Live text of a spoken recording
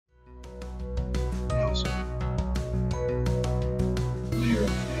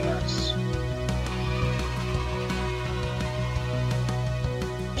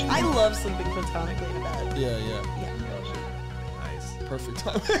love sleeping platonically in bed. Yeah. Nice. Perfect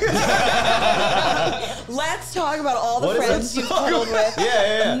time. Let's talk about all the friends you've cuddled with.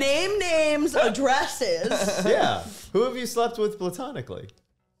 Yeah. Name names, addresses. Yeah. Who have you slept with platonically?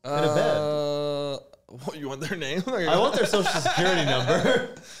 In a bed. What, you want their name? I want their social security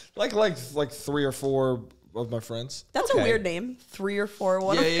number. like 3 or 4 of my friends. That's a weird name. 3 or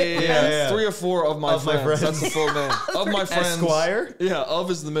 4. Yeah. 3 or 4 of my friends. That's the full name. Of my friends. Esquire? Yeah, of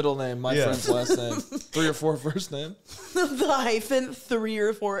is the middle name. My friend's last name. 3 or 4 first name. The hyphen 3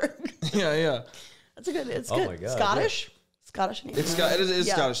 or 4. Yeah. That's a good. It's Oh good. my God, Scottish. Yeah. Scottish name. It is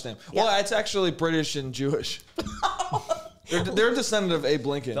Scottish name. Yeah. Well, it's actually British and Jewish. They're a descendant of Abe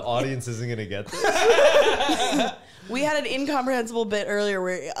Lincoln. The audience isn't going to get this. We had an incomprehensible bit earlier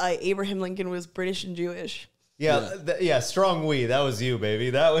where Abraham Lincoln was British and Jewish. Yeah, strong we. That was you, baby.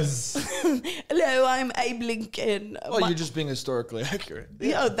 That was... Hello, I'm Abe Lincoln. Well, you're just being historically accurate.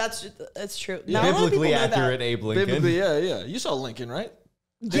 Yeah, that's true. Not a lot of Biblically people know that. accurate Abe Lincoln. Biblically, yeah. You saw Lincoln, right?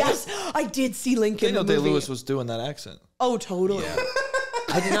 Yes, I did see Lincoln. Daniel the movie. Day-Lewis was doing that accent. Oh, totally.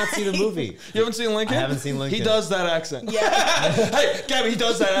 I did not see the movie. You haven't seen Lincoln? I haven't seen Lincoln. He does that accent. Yeah. Hey, Gabby, he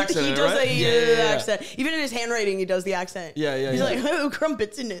does that accent. He does right? the accent. Even in his handwriting, he does the accent. Yeah. He's like, oh,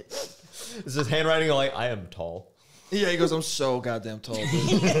 crumpets in it. Is his handwriting like, I am tall? Yeah, he goes, I'm so goddamn tall, dude.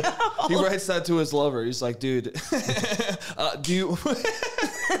 He writes that to his lover. He's like, dude, do you...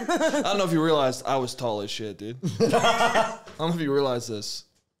 I don't know if you realized I was tall as shit, dude. I don't know if you realize this.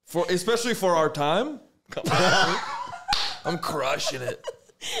 Especially for our time. Come on, I'm crushing it.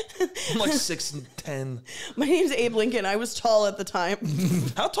 I'm like 6'10". My name's Abe Lincoln. I was tall at the time.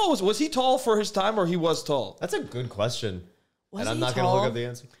 How tall was he tall for his time, or he was tall? That's a good question. Was and I'm he not going to tall? look up the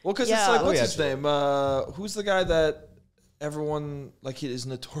answer. Well, because it's like, what's his name? Who's the guy that everyone, like, he is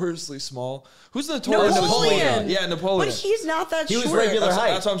notoriously small? Who's the notoriously Napoleon. small? Yeah, Napoleon. But he's not that He short. was regular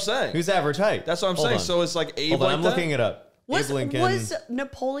height. That's what I'm saying. He was average height. That's what I'm Hold saying. on. So it's like Abe Hold on, like I'm that? looking it up. Was Abe Lincoln.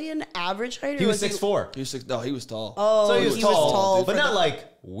 Napoleon average height? Or He was he 6'4". He was no, he was tall. Oh, So he was tall, but for not the- like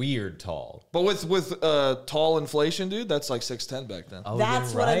weird tall. But with tall inflation, dude, that's like 6'10" back then. Oh,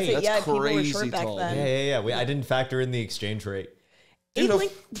 That's you're what I'm right. saying. That's Yeah, people were crazy short back tall. then. Yeah. I didn't factor in the exchange rate. Abe Dude,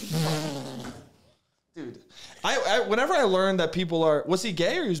 Lincoln. Dude, I whenever I learned that people are, was he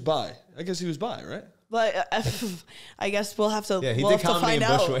gay or he was bi? I guess he was bi, right? But I guess we'll have to. Yeah, he we'll did have to comedy find in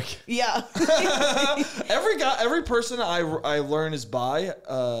out. Bushwick. Yeah. Every person I learn is bi,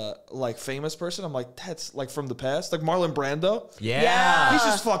 like famous person. I'm like, that's like from the past, like Marlon Brando. Yeah. He's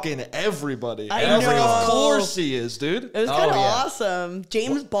just fucking everybody. I And was like, know. of course he is, dude. It was kind of yeah. awesome. He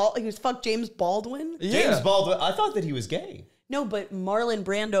was fucked James Baldwin. Yeah. James Baldwin. I thought that he was gay. No, but Marlon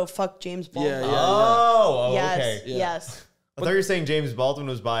Brando fucked James Baldwin. Yeah. Oh, Yes. okay. Yeah. Yes. I thought you were saying James Baldwin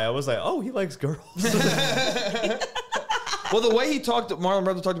was bi. I was like, oh, he likes girls. Well, the way he talked, Marlon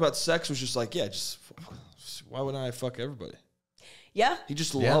Brando talked about sex was just like, yeah, just why wouldn't I fuck everybody? Yeah. He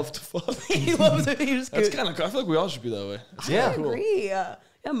just loved to fuck. He loved it. He was That's good. kind of. I feel like we all should be that way. That's Yeah. I kinda cool. agree. Yeah,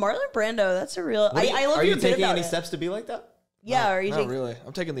 Marlon Brando. That's a real. I love Are your you bit taking about any it. steps to be like that? Yeah. Are you Not taking? really.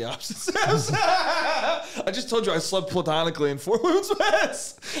 I'm taking the opposite steps. I just told you I slept platonically in 4 Moons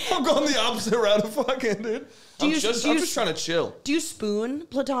West. I'm going the opposite route of fucking, dude. I'm just trying to chill. Do you spoon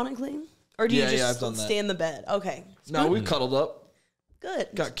platonically, or do you Yeah, just I've done that. stay in the bed? Okay. No, we cuddled up. Good.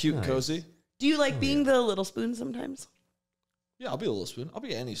 Got cute and cozy. Do you like being the little spoon sometimes? Yeah, I'll be a little spoon. I'll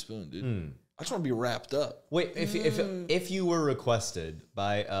be any spoon, dude. I just want to be wrapped up. Wait, if you were requested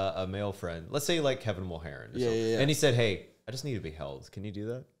by a male friend, let's say like Kevin Mulheron, or something, Yeah. and he said, "Hey, I just need to be held. Can you do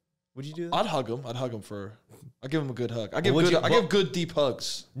that? Would you do that?" I'd hug him. I'd give him a good hug. I give good deep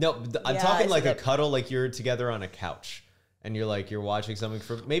hugs. No, I'm Yeah, talking I like see a that. cuddle, like you're together on a couch, and you're watching something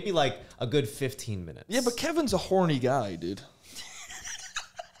for maybe like a good 15 minutes. Yeah, but Kevin's a horny guy, dude.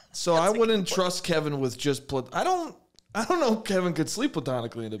 So I wouldn't trust Kevin with just I don't know if Kevin could sleep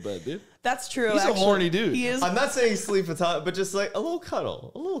platonically in the bed, dude. That's true. He's a horny dude. He is. I'm not saying sleep with time, but just like a little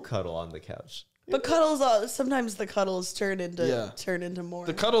cuddle on the couch. But cuddles. Sometimes the cuddles turn into more.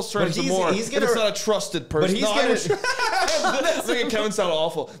 The cuddles turn But into he's- more. he's If gonna- it's not a trusted person. But he's I'm making Kevin sound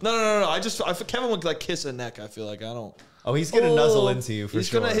awful. No. Kevin would like kiss a neck. I feel like I don't. Oh, he's gonna nuzzle into you for He's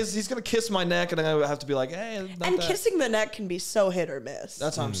sure. he's gonna kiss my neck, and then I would have to be like, hey. Not and that. kissing the neck can be so hit or miss.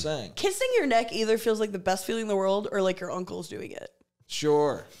 That's what I'm saying. Kissing your neck either feels like the best feeling in the world or like your uncle's doing it.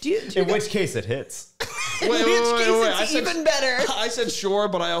 Sure. Do you In which case it hits. Wait. it's I said, even better. I said sure,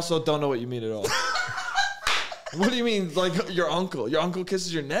 but I also don't know what you mean at all. What do you mean, like your uncle? Your uncle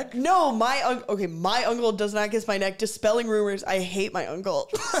kisses your neck? No, my uncle does not kiss my neck. Dispelling rumors. I hate my uncle.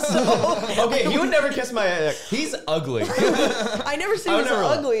 Okay, you would never kiss my neck. He's ugly. I never say he's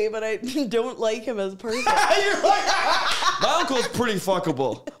ugly, but I don't like him as a person. You're like, My uncle's pretty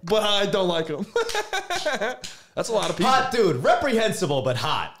fuckable, but I don't like him. That's a lot of people. hot dude, reprehensible but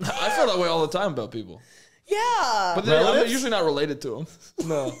hot. I feel that way all the time about people. Yeah. But I'm usually not related to them.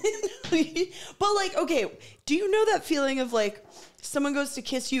 No. But like, okay, do you know that feeling of like someone goes to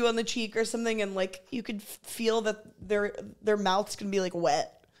kiss you on the cheek or something and like you could feel that their mouth's gonna be like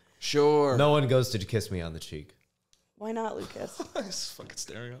wet? Sure. No one goes to kiss me on the cheek. Why not, Lucas? He's fucking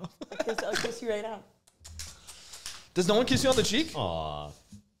staring off. I'll kiss you right now. Does no one kiss you on the cheek? Aw.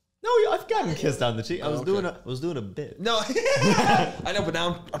 No, I've gotten kissed on the cheek. I was doing a bit. No. I know, but now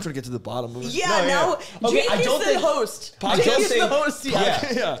I'm trying to get to the bottom of it. Yeah, No, now Okay, Jake I is don't the think- host. I Jake don't is think- the host.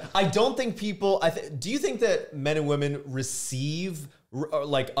 Yeah. Yeah. I don't think people. Do you think that men and women receive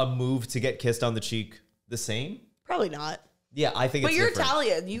like a move to get kissed on the cheek the same? Probably not. Yeah, I think. But it's you're different.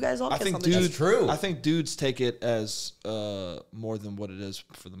 Italian. You guys all I kiss think on the cheek. That's true. I think dudes take it as more than what it is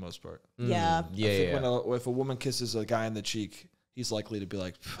for the most part. Yeah. Yeah, I think yeah. if a woman kisses a guy on the cheek, he's likely to be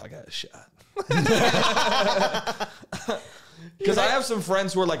like, I got a shot. Because I have some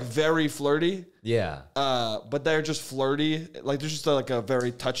friends who are like very flirty, Yeah. but they're just flirty. Like they're just like a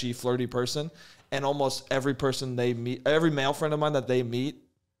very touchy, flirty person. And almost every person they meet, every male friend of mine that they meet,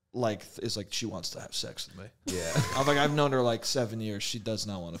 like is like, she wants to have sex with me. Yeah. I'm like, I've known her like 7 years. She does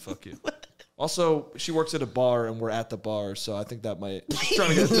not want to fuck you. Also, she works at a bar and we're at the bar, so I think that might. She's trying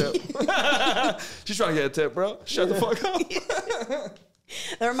to get a tip. She's trying to get a tip, bro. Shut the fuck up.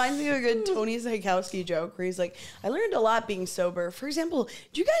 That reminds me of a good Tony Zykowski joke where he's like, I learned a lot being sober. For example,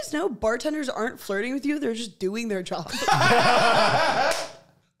 do you guys know bartenders aren't flirting with you? They're just doing their job. I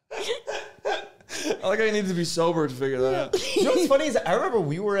like how you need to be sober to figure that out. You know what's funny is I remember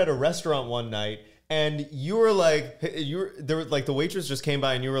we were at a restaurant one night and you were like, there was like the waitress just came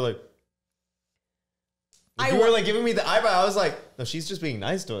by and you were like. You were like giving me the eyebrow. I was like, no, she's just being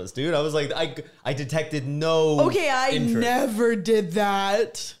nice to us, dude. I was like, I detected no. Okay, I interest. never did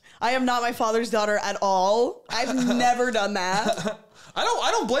that. I am not my father's daughter at all. I've never done that. I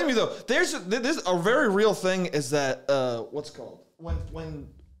don't blame you though. There's a very real thing is that what's it called when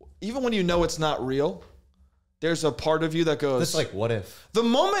even when you know it's not real, there's a part of you that goes. It's like, what if? The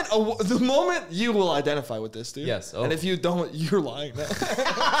moment you will identify with this, dude. Yes. Oh. And if you don't, you're lying.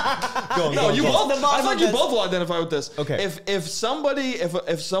 Go, No, you Get to both. the I bottom thought of you this. both will identify with this. Okay. If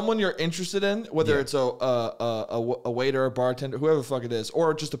someone you're interested in, whether Yeah. it's a waiter, a bartender, whoever the fuck it is,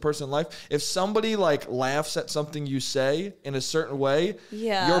 or just a person in life, if somebody like laughs at something you say in a certain way,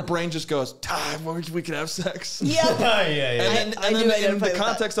 Yeah. your brain just goes, "Time, we can have sex." Yep. yeah. And then, I and do then in identify the with that.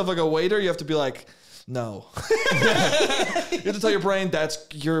 context of like a waiter, you have to be like, no. You have to tell your brain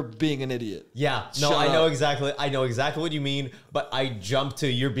you're being an idiot. Yeah, no, Shut I know up. exactly. I know exactly what you mean, but I jump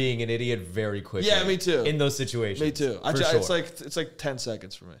to you're being an idiot very quickly. Yeah, me too. In those situations, Me too. For sure. It's like 10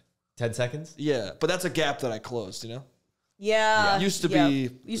 seconds for me. 10 seconds. Yeah, but that's a gap that I closed. You know, Yeah. used to yeah. be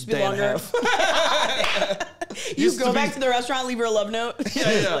Used to be day and a longer. half. You Used go to back be- to the restaurant, leave her a love note.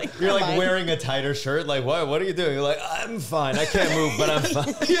 Yeah. You're like Fine. wearing a tighter shirt. Like, what are you doing? You're like, I'm fine. I can't move, but I'm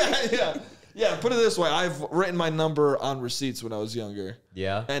fine. Yeah. Put it this way: I've written my number on receipts when I was younger.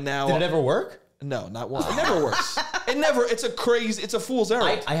 Yeah. And now, Did it ever work? No, not one. It never works. It never. It's a fool's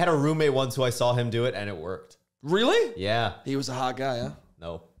errand. I had a roommate once who I saw him do it, and it worked. Really? Yeah. He was a hot guy, huh?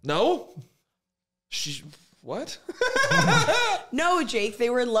 No. No. What? No, Jake, they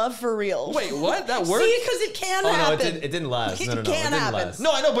were in love for real. Wait, what? That worked? See, because it can Oh no, happen. it didn't last. No, It it can didn't happen. last.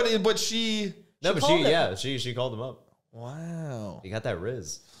 No, I know, but she. No, but called him. she called him up. Wow. He got that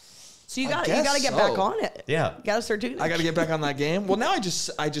Riz. So you I got guess to get so. back on it. Yeah. You got to start doing that. I got to get back on that game. Well, now I just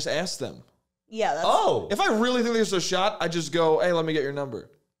ask them. Yeah, that's Oh. If I really think there's a shot, I just go, "Hey, let me get your number."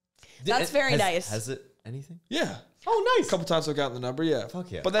 That's very nice. Has it anything? Yeah. Oh, nice. A couple times I've gotten the number. Yeah.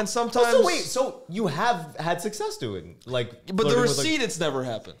 Fuck yeah. But then sometimes. So wait, so you have had success doing like, But the flirting with, like- receipt, it's never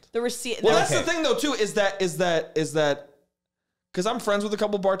happened. the receipt. Well, the- that's the thing though too. Is that because I'm friends with a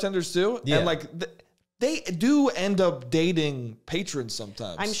couple bartenders too, Yeah. and like they do end up dating patrons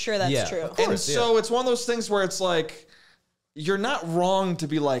sometimes. I'm sure that's Yeah. true. Of And course, so it's one of those things where it's like you're not wrong to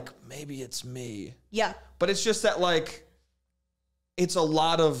be like, maybe it's me, Yeah. but it's just that like it's a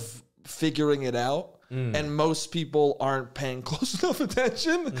lot of figuring it out. And most people aren't paying close enough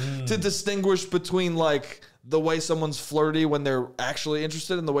attention to distinguish between like the way someone's flirty when they're actually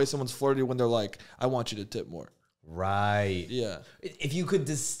interested and the way someone's flirty when they're like, I want you to tip more. Right. Yeah. If you could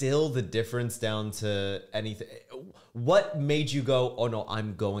distill the difference down to anything, what made you go, oh no,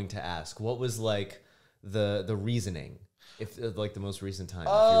 I'm going to ask? What was like the reasoning? If like the most recent time, if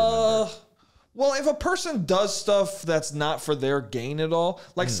you remember. Well, if a person does stuff that's not for their gain at all,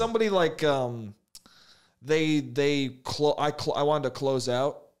 like somebody like I wanted to close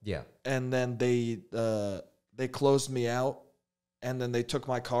out, Yeah. and then they closed me out, and then they took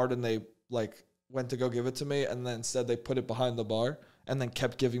my card and they like went to go give it to me, and then instead they put it behind the bar and then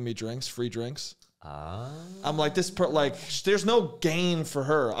kept giving me free drinks. I'm like, there's no gain for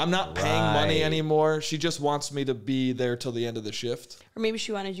her. I'm not paying money anymore. She just wants me to be there till the end of the shift. Or maybe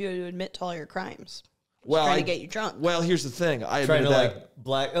she wanted you to admit to all your crimes. Well, trying to get you drunk. Well, here's the thing. I Trying admitted to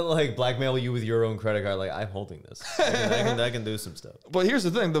that. like blackmail you with your own credit card. Like, I'm holding this. I can do some stuff. But here's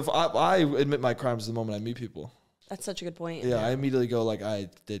the thing. I admit my crimes the moment I meet people. That's such a good point. Yeah, I immediately go like, I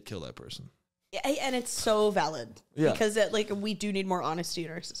did kill that person. Yeah, and it's so valid. Yeah. Because we do need more honesty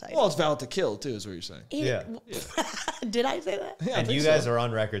in our society. Well, it's valid to kill too, is what you're saying. Yeah. Did I say that? Yeah, And you guys are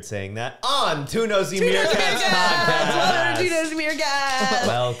on record saying that on to Nosy Meerkats Welcome to podcast. Nosy Meerkats.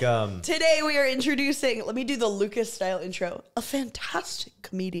 Welcome. Today we are introducing, let me do the Lucas style intro, a fantastic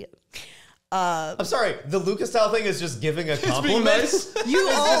comedian. I'm sorry. The Lucas style thing is just giving a compliment. nice.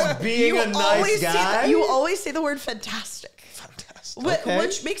 Being a nice guy. You always say the word fantastic. Okay.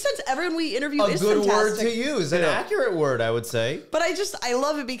 Which makes sense. Everyone we interview A is good fantastic. word to use, an accurate word, I would say. But I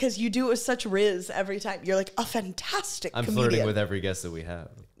love it because you do it with such riz every time. You're like, a fantastic I'm comedian. flirting with every guest that we have.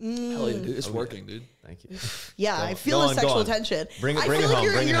 Hell yeah, dude. It's working, dude. Thank you. Yeah, Go I on, feel go the on, go sexual on. tension. Bring it I feel home, like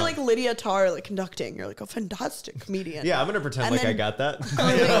bring it you're home. like Lydia Tarr, like conducting. You're like a fantastic comedian. Yeah, I'm going to pretend And like I then- got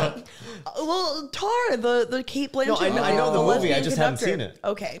that. Well, Tar, the Kate Blanchett. No, I know the movie, lesbian I just haven't conductor. seen it.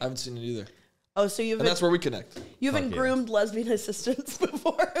 Okay. I haven't seen it either. Oh, so And that's where we connect. you haven't Fuck yeah. groomed lesbian assistants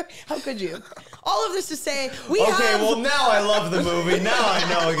before? How could you? All of this to say, we Okay, have well, now I love the movie. Now I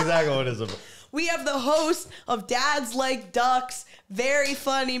know exactly what it is about. we have the host of Dads Like Ducks. Very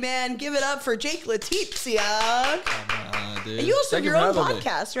funny, man. Give it up for Jake Letizia. Dude. And you also have Thank your for own having me.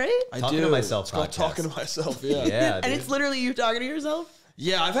 podcast, right? I Talking do. to myself It's called podcast. Talking to Myself, yeah. Yeah, And dude. it's literally you talking to yourself?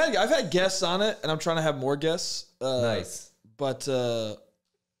 Yeah, I've had guests on it, and I'm trying to have more guests. Nice. But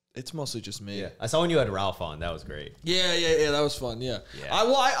it's mostly just me. Yeah, I saw when you had Ralph on. That was great. Yeah, that was fun. Yeah. Yeah.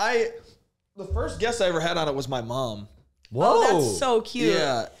 I the first guest I ever had on it was my mom. Whoa. Oh, that's so cute.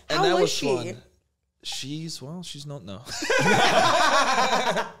 Yeah, and How that was was she? fun. She's not no.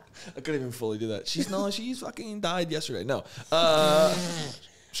 I couldn't even fully do that. She's fucking died yesterday. No.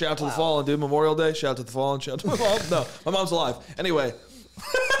 Shout out to the fallen, dude. Memorial Day. Shout out to the fallen. Shout out to my mom. No, my mom's alive. Anyway.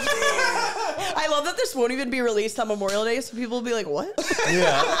 I love that this won't even be released on Memorial Day, so people will be like, what?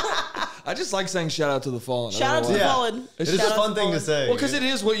 Yeah. I just like saying shout out to the fallen. I Shout out don't to know the why. fallen. It is Shout a out fun thing to fallen. say. Well, because it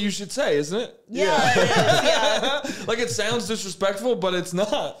is what you should say, isn't it? Yeah, it is. Yeah. Like it sounds disrespectful, but it's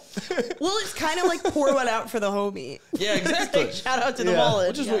not. Well, it's kind of like pour one out for the homie. Yeah, exactly. Like, shout out to the Yeah. fallen.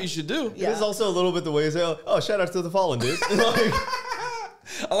 Which is what you should do. It is also a little bit the way you say, oh, shout out to the fallen, dude. Like,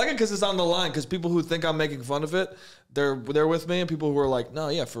 I like it because it's on the line. Because people who think I'm making fun of it, they're with me, and people who are like, no,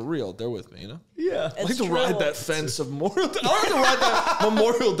 yeah, for real, they're with me. You know. yeah. I like to true. ride that fence of Memorial Day. I like to ride that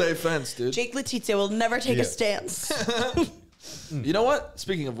Memorial Day fence, dude. Jake Letizia will never take Yeah. a stance. You know what?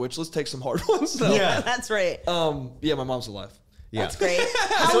 Speaking of which, let's take some hard ones. No. Yeah. That's right. Yeah, my mom's alive. Yeah. That's great.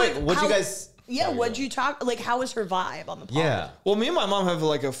 So wait, what'd you guys... Yeah, Sorry, what'd go. you talk? Like, how was her vibe on the pod? Yeah. Well, me and my mom have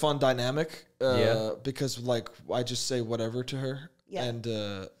like a fun dynamic. Yeah. Because like I just say whatever to her. Yeah.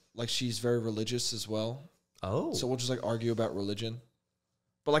 And like she's very religious as well. Oh. So we'll just like argue about religion,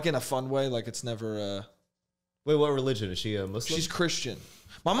 but like in a fun way. Like it's never. Wait, what religion? Is she a Muslim? She's Christian.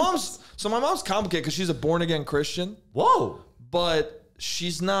 My mom's complicated because she's a born again Christian, Whoa. but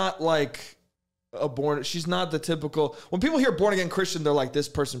she's not like she's not the typical. When people hear born again Christian, they're like, this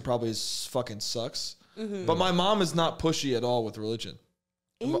person probably fucking sucks. But my mom is not pushy at all with religion.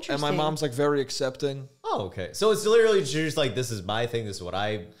 Interesting. And my mom's like very accepting. Oh, okay. So it's literally just like, this is my thing. This is what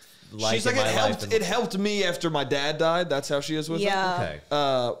I like She's like, in my life. it helped me after my dad died. That's how she is with it. Yeah.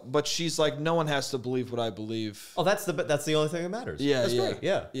 Okay. But she's like, no one has to believe what I believe. Oh, that's the only thing that matters. Yeah, That's yeah. great.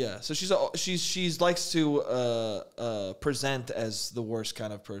 Yeah. Yeah. So she's likes to present as the worst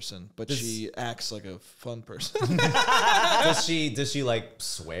kind of person, but she acts like a fun person. Does she like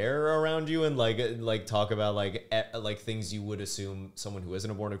swear around you and like talk about like things you would assume someone who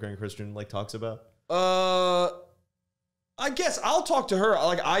isn't a born again Christian like talks about? I guess I'll talk to her.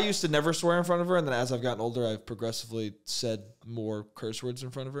 Like I used to never swear in front of her, and then as I've gotten older, I've progressively said more curse words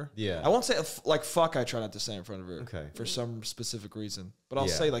in front of her. Yeah. I won't say like fuck. I try not to say in front of her. Okay. For some specific reason, but I'll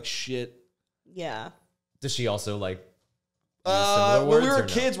Yeah. say like shit. Yeah. Does she also like use similar words When we or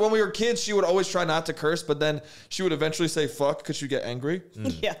were no? kids, she would always try not to curse, but then she would eventually say fuck because she'd get angry,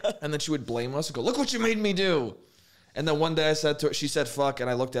 Yeah. and then she would blame us and go, "Look what you made me do." And then one day she said fuck, and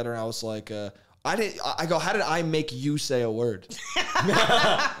I looked at her and I was like, I go, how did I make you say a word?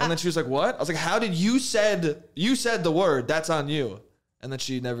 And then she was like, what? I was like, how did you said the word? That's on you. And then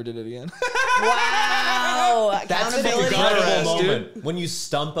she never did it again. Wow. That's an Accountability. incredible Dude. moment. When you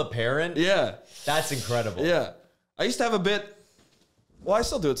stump a parent, Yeah. that's incredible. Yeah. I used to have a bit, well, I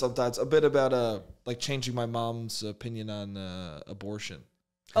still do it sometimes, a bit about like changing my mom's opinion on abortion.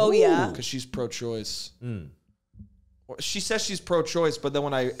 Oh, yeah. Because she's pro-choice. She says she's pro-choice, but then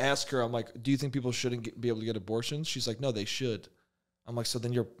when I ask her, I'm like, do you think people shouldn't be able to get abortions? She's like, no, they should. I'm like, so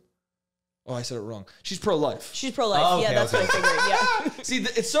then you're... Oh, I said it wrong. She's pro-life. She's pro-life. Oh, okay, yeah, that's okay. what I figured. Yeah. See,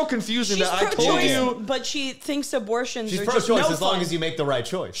 it's so confusing She's that I told pro-choice, you... but she thinks abortions She's are pro-choice just no as long fun. as you make the right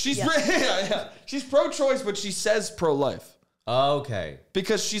choice. She's Yeah. yeah. She's pro-choice, but she says pro-life. Okay.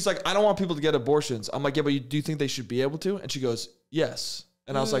 Because she's like, I don't want people to get abortions. I'm like, yeah, but do you think they should be able to? And she goes, yes.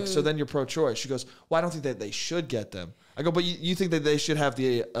 And I was like, so then you're pro-choice. She goes, well, I don't think that they should get them. I go, but you think that they should have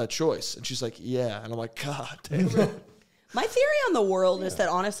the choice? And she's like, yeah. And I'm like, God damn it. My theory on the world is that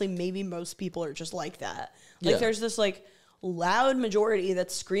honestly, maybe most people are just like that. Like Yeah. there's this like loud majority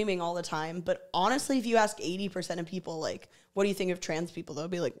that's screaming all the time. But honestly, if you ask 80% of people, like, what do you think of trans people? They'll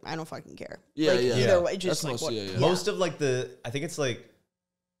be like, I don't fucking care. Yeah, like, yeah. Either Yeah. way, just That's like mostly, what. yeah. Most of like I think it's like,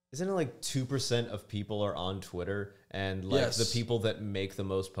 isn't it like 2% of people are on Twitter? And like Yes. the people that make the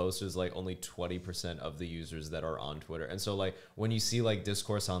most posts is like only 20% of the users that are on Twitter. And so like when you see like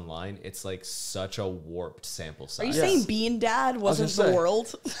discourse online, it's like such a warped sample size. Are you Yes. saying Bean Dad wasn't gonna the say.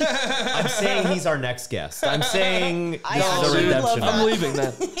 world? I'm saying he's our next guest. I'm saying I this is actually the would love redemption. that. I'm leaving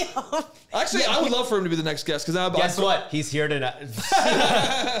then. Actually, I would love for him to be the next guest. Because Guess what? He's here tonight.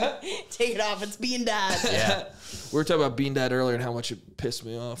 Take it off. It's Bean Dad. Yeah. We were talking about Bean Dad earlier and how much it pissed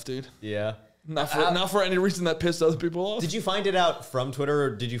me off, dude. Yeah. Not for any reason that pissed other people off. Did you find it out from Twitter or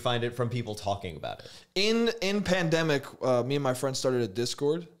did you find it from people talking about it? In pandemic, me and my friends started a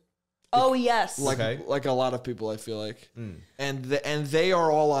Discord. Oh, yes. Like Okay. like a lot of people, I feel like, and they are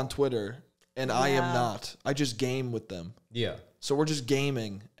all on Twitter, and I am Yeah. not. I just game with them, Yeah. so we're just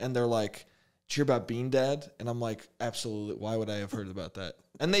gaming, and they're like, "Did you hear about Bean Dad?" And I'm like, "Absolutely. Why would I have heard about that?"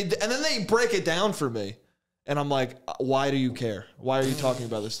 And then they break it down for me, and I'm like, "Why do you care? Why are you talking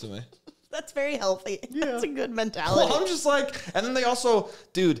about this to me?" That's very healthy. That's a good mentality. Well, I'm just like, and then they also,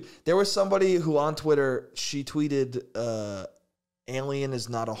 dude, there was somebody who on Twitter, she tweeted, Alien is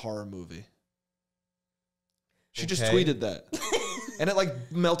not a horror movie. She just Okay. tweeted that. And it like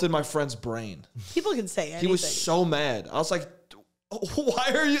melted my friend's brain. People can say anything. He was so mad. I was like,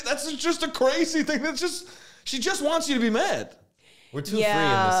 why are you, that's just a crazy thing. She just wants you to be mad. We're too Yeah.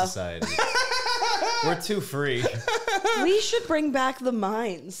 free in this society. We're too free. We should bring back the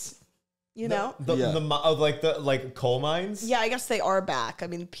mines. You know? Yeah. Like coal mines? Yeah, I guess they are back. I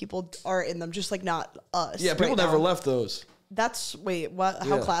mean, people are in them, just like not us. Yeah, people right never now. left those. That's what?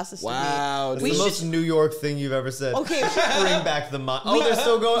 How Yeah. classist Wow, of It's me. the We most should. New York thing you've ever said. Okay. Bring back the mine. Oh, they're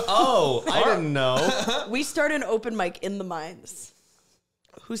still going. Oh, I didn't know. We start an open mic in the mines.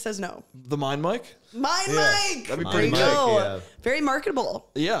 Who says no? The Mind Mic? Mine Yeah. mic. That'd be Mine pretty mic, good. Go. yeah. Very marketable.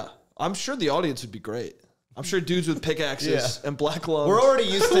 Yeah. I'm sure the audience would be great. I'm sure dudes with pickaxes Yeah. and black lungs We're already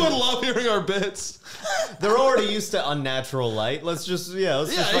used would to. love hearing our bits. They're already used to unnatural light. Let's just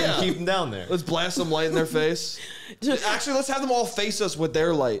let's just Yeah, fucking yeah. keep them down there. Let's blast some light in their face. Actually, let's have them all face us with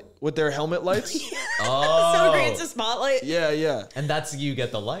their light, with their helmet lights. Oh, So great. It's a spotlight. Yeah, yeah. and that's you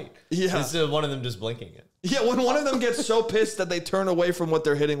get the light. Yeah. Instead of one of them just blinking it. Yeah, when one of them gets so pissed that they turn away from what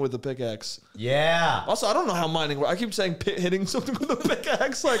they're hitting with the pickaxe. Yeah. Also, I don't know how mining works. I keep saying hitting something with a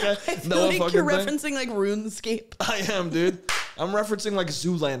pickaxe like I I feel know a like fucking you're thing. referencing like RuneScape. I am, dude. I'm referencing like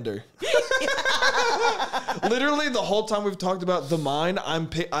Zoolander. Literally, the whole time we've talked about the mine, I'm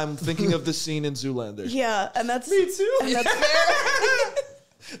thinking of the scene in Zoolander. Yeah, and that's Me too. And that's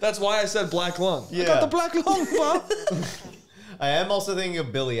fair. That's why I said black lung. I Yeah. got the black lung, Bob. I am also thinking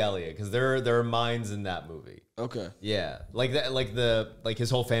of Billy Elliot because there are mines in that movie. Okay. Yeah, like that, like his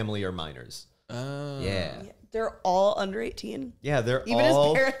whole family are miners. Yeah, They're all under 18. yeah, they're Even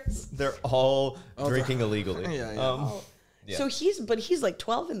all his parents. they're all drinking illegally. Yeah, yeah. Yeah. So he's like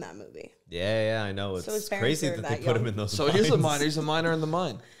 12 in that movie. Yeah, I know. So his It's parents crazy are that that they put him young. in those. So mines. he's a miner. He's a miner in the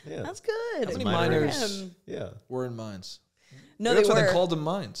mine. Yeah, That's good. How many Miner. miners yeah. were in mines? No, That's they what were. they called them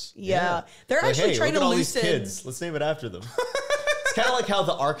mines. Yeah. They're Like, actually hey, trying look to at all these loosen. kids. Let's name it after them. It's kind of like how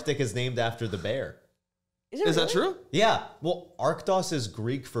the Arctic is named after the bear. Is that true? Yeah, well, Arctos is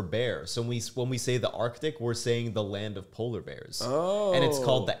Greek for bear. So when we say the Arctic, we're saying the land of polar bears. Oh. And it's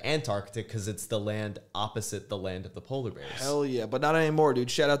called the Antarctic because it's the land opposite the land of the polar bears. Hell yeah, but not anymore, dude.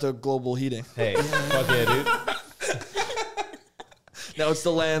 Shout out to global heating. Hey, fuck yeah, dude. Now it's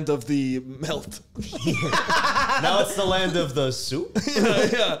the land of the melt. Now it's the land of the soup.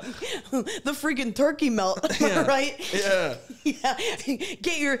 Yeah. The freaking turkey melt, Yeah. right? Yeah.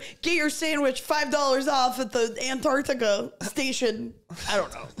 Yeah. Get your sandwich $5 off at the Antarctica station. I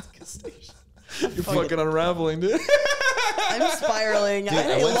don't know. You're fucking unraveling, dude. I'm spiraling. I I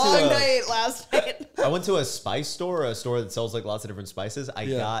had a went to long a- night last night. I went to a spice store, a store that sells like lots of different spices.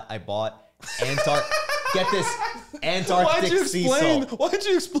 I bought get this, Antarctic sea salt. Why'd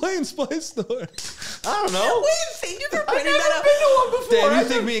you explain Spice Store? I don't know. Wait, thank you for pointing that out. Damn, you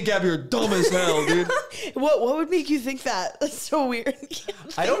think me and Gabby are dumb as hell, dude. What would make you think that? That's so weird. I don't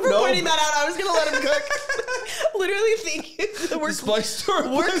Thank you for know. pointing that out. I was gonna let him cook. Literally, thank you. We're, Spice Store.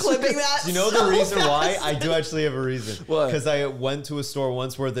 we're clipping that. You know so the reason why? fast. I do actually have a reason. What? Because I went to a store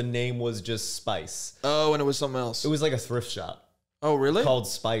once where the name was just Spice. Oh, and it was something else. It was like a thrift shop Oh, really? called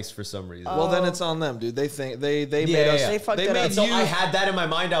Spice for some reason. Well, then it's on them, dude. They think they made Yeah, us. yeah. They fucked They it made up. So you. I had that in my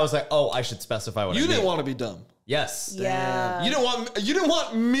mind. I was like, oh, I should specify what I You didn't mean. want to be dumb. Yes. Yeah. You didn't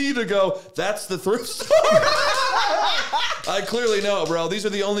want me to go. That's the thrift store. I clearly know, bro. These are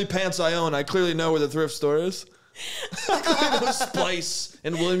the only pants I own. I clearly know where the thrift store is. I clearly know Spice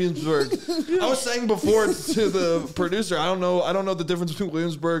in Williamsburg. I was saying before to the producer, I don't know the difference between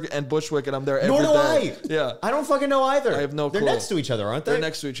Williamsburg and Bushwick, and I'm there every Nor do day. I. Yeah, I don't fucking know either. I have no They're clue. next to each other, aren't they? they're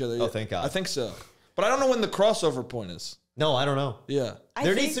next to each other. Oh, yeah. thank God. I think so, but I don't know when the crossover point is. No, I don't know. Yeah,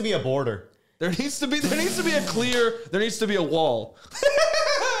 There needs to be a border. there needs to be a wall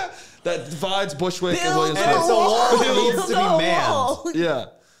that divides Bushwick and Build Williamsburg. And it's a wall that Build needs to be a manned. wall. Yeah.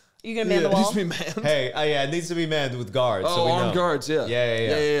 You gonna man the It needs wall? to be manned. Hey, yeah, it needs to be manned with guards. Oh, so we armed know. guards, yeah.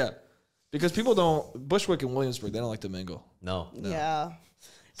 Yeah. Because people don't, Bushwick and Williamsburg, they don't like to mingle. No. Yeah.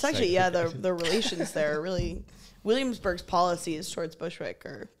 It's actually, the relations there are really, Williamsburg's policies towards Bushwick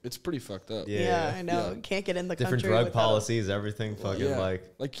are, It's pretty fucked up. Yeah. I know. Yeah. You can't get in the Different country drug without policies, everything fucking Yeah.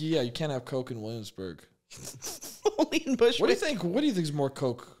 like. Yeah, you can't have Coke in Williamsburg. only in Bushwick. What do you think? What do you think is more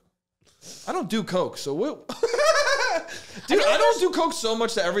Coke? I don't do Coke, so what? Dude, I don't do Coke so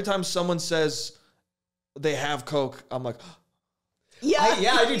much that every time someone says they have Coke, I'm like, Yeah.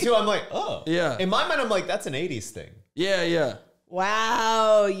 I do too. I'm like, oh. Yeah. In my mind, I'm like, that's an 80s thing. yeah.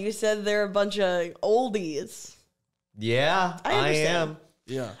 Wow. You said they're a bunch of oldies. Yeah, I I understand. am.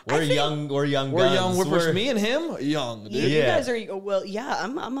 Yeah. We're young guns. We're young whippers. We're- Me and him, young, dude. You Yeah. guys are, well, yeah,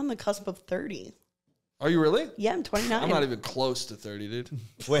 I'm on the cusp of 30. Are you really? Yeah, I'm 29. I'm not even close to 30, dude.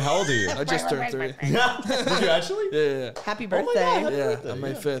 Wait, how old are you? I just turned 30. Did you actually? Yeah. Happy Oh my birthday. God, happy Yeah, birthday, I'm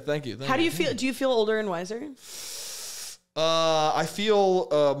May 5th. Thank you. How do you feel? Do you feel older and wiser? I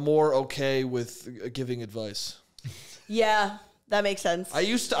feel more okay with giving advice. Yeah, that makes sense.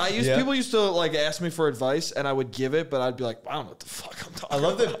 Yeah. People used to like ask me for advice and I would give it, but I'd be like, I don't know what the fuck I'm talking I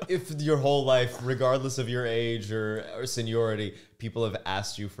love about. that if your whole life, regardless of your age or seniority, people have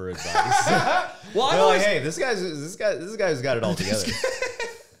asked you for advice. Well, I They're like, always, hey, this guy's got it all together.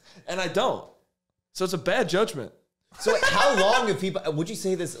 and I don't. So it's a bad judgment. So how long have people, would you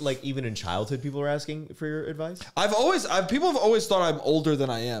say this, like even in childhood, people are asking for your advice? People have always thought I'm older than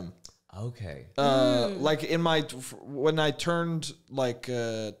I am. Okay. Like when I turned like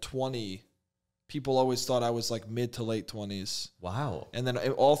 20, people always thought I was like mid to late 20s. Wow. And then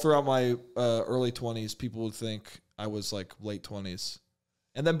all throughout my early 20s, people would think I was like late 20s.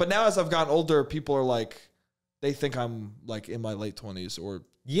 But now as I've gotten older, people are like, they think I'm like in my late 20s or.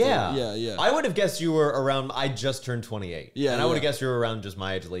 Yeah. Yeah. I would have guessed you were around, I just turned 28. Yeah, And I would have yeah. guessed you were around just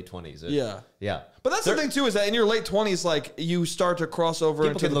my age, late 20s. Yeah. Yeah. But that's the thing too, is that in your late 20s, like you start to cross over People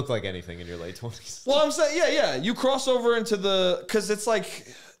into can look like anything in your late 20s. Well, I'm saying, yeah. You cross over into because it's like,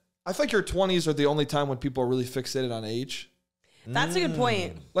 I feel like your 20s are the only time when people are really fixated on age. That's a good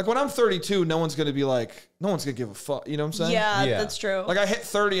point. Like when I'm 32, no one's going to give a fuck. You know what I'm saying? Yeah, Yeah. that's true. Like I hit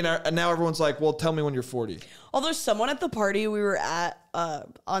 30 and now everyone's like, well, tell me when you're 40. Although someone at the party we were at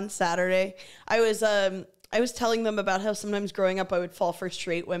on Saturday, I was telling them about how sometimes growing up I would fall for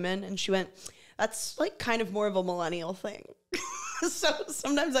straight women, and she went, "That's like kind of more of a millennial thing." So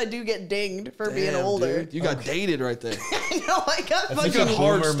sometimes I do get dinged for being Damn, older. dude. You got dated right there. I know, I got That's like a fucking.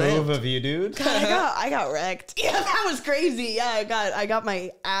 hard boomer stamp. move of you, dude. I got wrecked. Yeah, that was crazy. Yeah, I got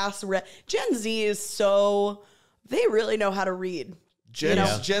my ass wrecked. Gen Z is so, they really know how to read. Gen,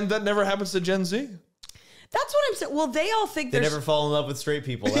 that never happens to Gen Z. That's what I'm saying. Well, they all think They there's. never fall in love with straight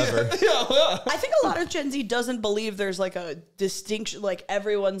people ever. I think a lot of Gen Z doesn't believe there's like a distinction, like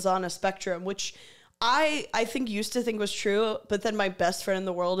everyone's on a spectrum, which I think used to think was true. But then my best friend in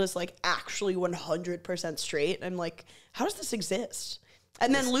the world is like actually 100% straight. I'm like, how does this exist?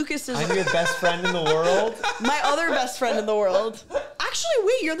 And then Lucas is I'm your best friend in the world. my other best friend in the world. Actually,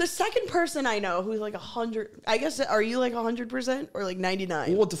 wait, you're the second person I know who's like 100. I guess, are you like 100% or like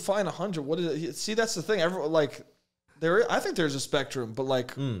 99? Well, define 100. What is it? See, that's the thing. Everyone, like, I think there's a spectrum, but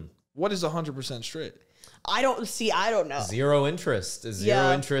like, what is 100% straight? I don't know. Zero interest.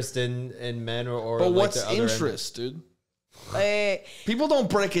 Zero interest in men or But like what's the other interest, dude? Hey, People don't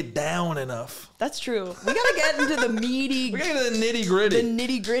break it down enough. that's true. We gotta get into the meaty, We gotta get into the nitty gritty. the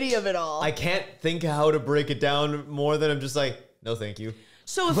nitty gritty of it all. I can't think how to break it down more than I'm just like, no, thank you.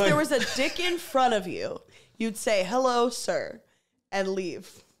 So if there was a dick in front of you, you'd say, hello, sir, and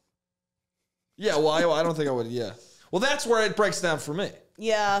leave. Yeah, well, I don't think I would. Yeah. Well, that's where it breaks down for me.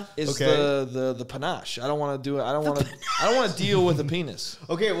 Yeah. Is Okay. the panache. I don't want to do it. I don't want to deal with the penis.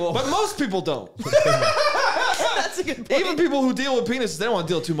 Okay, well, But most people don't. That's a good point. Even people who deal with penises, they don't want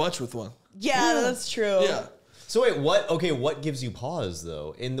to deal too much with one. Yeah, that's true. Yeah. so wait, what gives you pause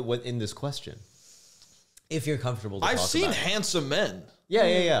though in this question? If you're comfortable to I've talk seen about it. handsome men.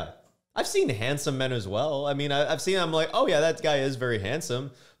 Yeah. I've seen handsome men as well. I mean, I've seen. I'm like, oh yeah, that guy is very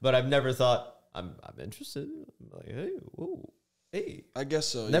handsome. But I've never thought I'm interested. I'm like, hey, whoa, hey. I guess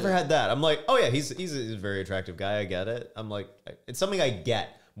so. Never yeah. had that. I'm like, oh yeah, he's a very attractive guy. I get it. I'm like, it's something I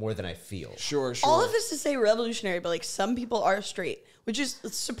get more than I feel. Sure. All of this to say revolutionary, but like some people are straight, which is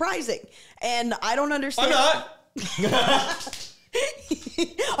surprising. And I don't understand. I'm not.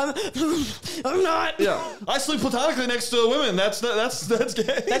 I'm not. Yeah. I sleep platonically next to women. That's gay. That's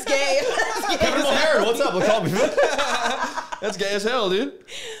gay. That's gay. Kevin O'Hara, what's up? Call me. That's gay as hell, dude.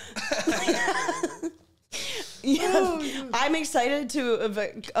 Yeah, I'm excited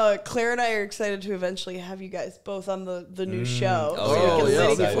to. Claire and I are excited to eventually have you guys both on the new show. Oh, so yeah, we can,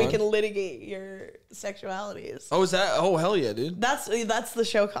 that'll be we fun. can litigate your sexualities. Oh, is that? Oh, hell yeah, dude. That's the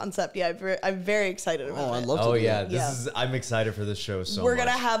show concept. Yeah, I'm very excited about Oh, it. I'd love to. Oh do yeah, that. I'm excited for this show so We're much.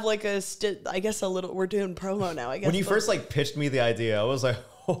 gonna have like I guess a little. We're doing promo now. I guess When you but- first like pitched me the idea, I was like,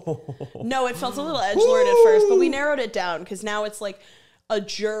 No, it felt a little edgelord at first, but we narrowed it down because now it's like a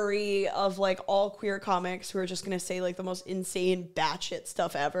jury of like all queer comics who are just gonna say like the most insane batshit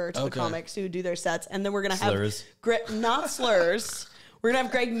stuff ever to the Okay. comics who do their sets, and then we're gonna Slurs. have not slurs. We're gonna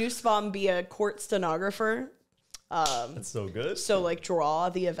have Greg Nussbaum be a court stenographer, that's so good. so like draw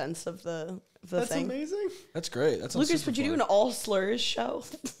the events of the That's thing. amazing. That's great. That sounds Lucas, super would you do fun. an all slurs show?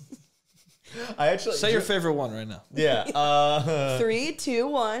 I actually Say your favorite one right now. Yeah. 3, 2,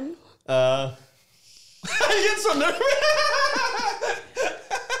 1. I get so nervous.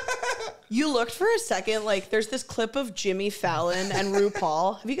 You looked for a second, like there's this clip of Jimmy Fallon and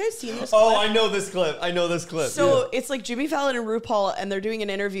RuPaul. Have you guys seen this clip? Oh, I know this clip. So it's like Jimmy Fallon and RuPaul, and they're doing an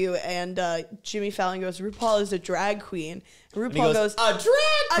interview, and Jimmy Fallon goes, RuPaul is a drag queen. And And he RuPaul goes, goes, a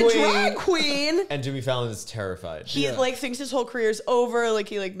drag queen. a drag queen. And Jimmy Fallon is terrified. He like thinks his whole career's over, like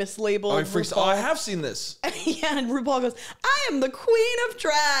he like mislabeled Oh, he freaks. RuPaul. Oh, I have seen this. Yeah, and RuPaul goes, I am the queen of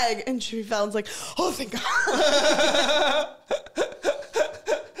drag. And Jimmy Fallon's like, oh, thank God.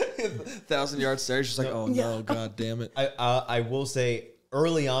 1,000-yard stare. She's like, oh no, god damn it. I will say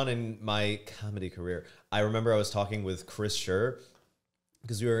early on in my comedy career, I remember I was talking with Chris Schur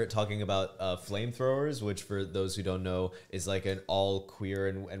because we were talking about flamethrowers, which for those who don't know is like an all queer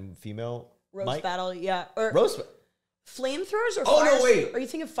and female Roast mic. battle, yeah. Or Roast flamethrowers or Oh, no, fire- wait. Are you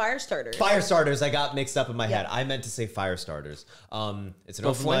thinking fire starters? fire starters. I got mixed up in my head. Yeah. I meant to say fire starters. It's an But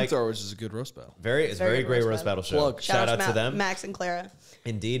open mic. flamethrowers is a good roast battle. It's very good great roast roast battle show. Plug. Shout out to them. Max and Clara.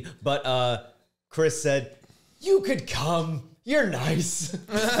 Indeed. But Chris said, you could come. You're nice.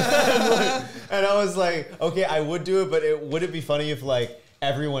 And I was like, okay, I would do it, but would it be funny if like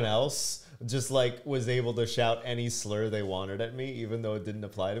everyone else just like was able to shout any slur they wanted at me, even though it didn't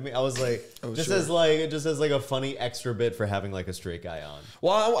apply to me? I was like, just sure. as a funny extra bit for having like a straight guy on.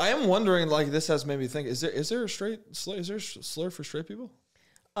 Well, I am wondering. Like, this has made me think. Is there a straight slur? Is there a slur for straight people?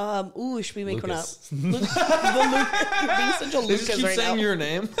 Should we make Lucas. one up? You're being such a They just Lucas keep right saying now. your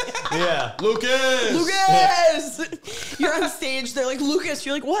name. Yeah. Lucas. Lucas! You're on stage. They're like, Lucas.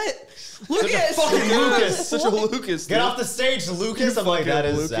 You're like, what? Lucas! fucking Lucas. Such a Lucas. Get dude. off the stage, Lucas. I'm like, that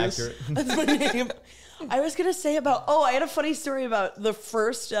fucking is Lucas. accurate. That's my name. I was gonna say I had a funny story about the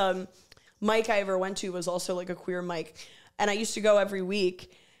first mic I ever went to was also like a queer mic, and I used to go every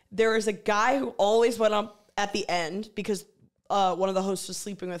week. There was a guy who always went up at the end because one of the hosts was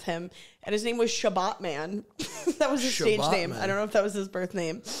sleeping with him, and his name was Shabbat Man. That was his stage Shabbat name. Man. I don't know if that was his birth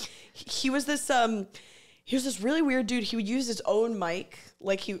name. He was this really weird dude. He would use his own mic,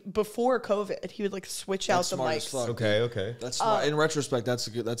 like before COVID. He would like switch out the smart as mics. fuck. Okay. That's smart. In retrospect, that's a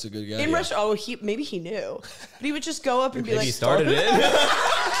good guy. In Russia, maybe he knew, but he would just go up and be Maybe like, he started it.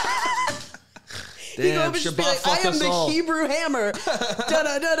 He'd go up and just be Shabbat like, I fuck am us the all." Hebrew hammer.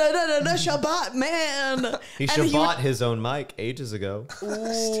 Da-da-da-da-da-da, Shabbat, man. He And would- Shabbat his own mic ages ago.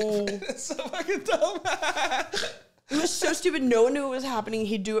 Ooh. It's so fucking dumb. It was so stupid. No one knew what was happening.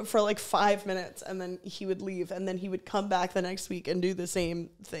 He'd do it for like 5 minutes and then he would leave. And then he would come back the next week and do the same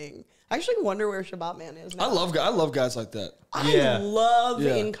thing. I actually wonder where Shabbat Man is now. I love guys like that. Yeah. I love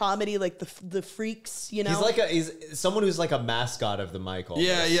Yeah. in comedy like the freaks, you know? He's someone who's like a mascot of the mic. Almost.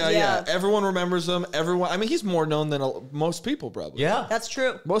 Yeah. Everyone remembers him. I mean, he's more known than most people probably. Yeah. That's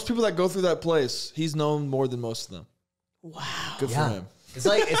true. Most people that go through that place, he's known more than most of them. Wow. Good for him. It's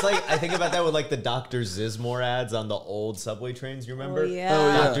like I think about that with like the Dr. Zizmore ads on the old subway trains. You remember? Oh,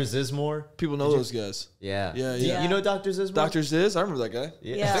 yeah. Dr. Zizmore. People know those guys. Yeah. Yeah. You know Dr. Zizmore? Dr. Ziz, I remember that guy.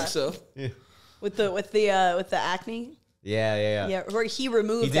 Yeah. I think so. Yeah. With the acne? Yeah. Yeah, or he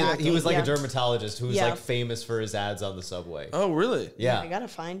removed acne. He was like yeah. a dermatologist who was Yeah. like famous for his ads on the subway. Oh, really? Yeah. I gotta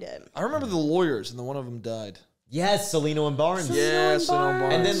find it. I remember the lawyers, and the one of them died. Yes, Celino and Barnes. Yeah, Salino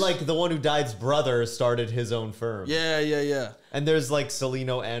Barnes. And then like the one who died's brother started his own firm. Yeah. And there's like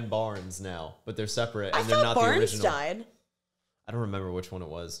Celino and Barnes now, but they're separate I and they're thought not the Barnes original. died. I don't remember which one it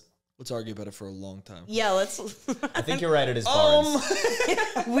was. Let's argue about it for a long time. Yeah, let's. I think you're right. It is Barnes.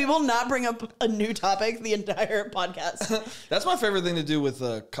 We will not bring up a new topic the entire podcast. That's my favorite thing to do with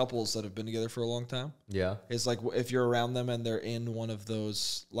couples that have been together for a long time. Yeah. Is like if you're around them and they're in one of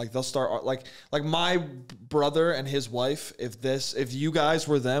those, like they'll start like my brother and his wife. If you guys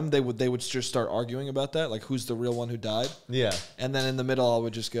were them, they would just start arguing about that, like who's the real one who died. Yeah. And then in the middle, I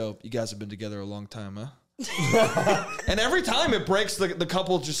would just go, "You guys have been together a long time, huh?" And every time it breaks, the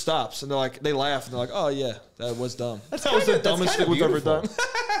couple just stops and they laugh and they're like, "Oh yeah, that was dumb. That was the dumbest thing we've ever done."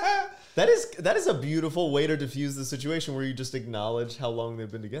 That is a beautiful way to diffuse the situation where you just acknowledge how long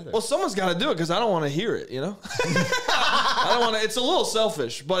they've been together. Well, someone's got to do it because I don't want to hear it, you know? I don't want to. It's a little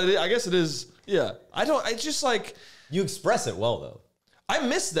selfish, but I guess it is. Yeah. It's just like. You express it well, though. I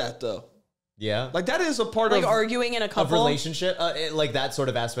miss that, though. Yeah. Like, that is a part Like of. arguing in a Of couple. relationship? Like that sort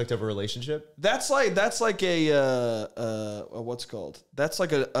of aspect of a relationship? That's like a. What's it called? That's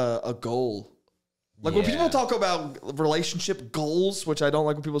like a goal. Like when people talk about relationship goals, which I don't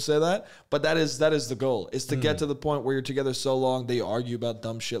like when people say that, but that is the goal, is to get to the point where you're together so long they argue about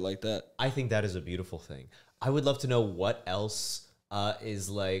dumb shit like that. I think that is a beautiful thing. I would love to know what else is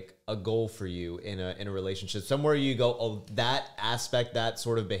like a goal for you in a relationship. Somewhere you go, oh, that aspect, that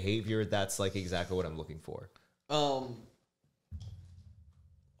sort of behavior, that's like exactly what I'm looking for. A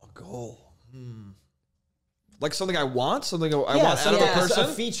goal. Like something I want, something I want out of a person. A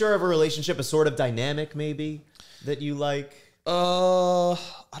feature of a relationship, a sort of dynamic maybe that you like. I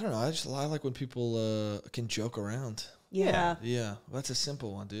don't know. I like when people can joke around. Yeah. Yeah, that's a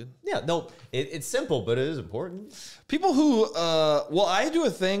simple one, dude. Yeah, no, it's simple, but it is important. People who, well, I do a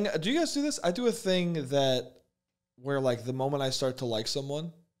thing. Do you guys do this? I do a thing that where like the moment I start to like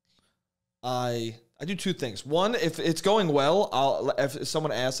someone, I do two things. One, if it's going well, if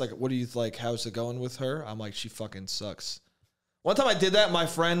someone asks like, "What do you like? How's it going with her?" I'm like, "She fucking sucks." One time I did that, my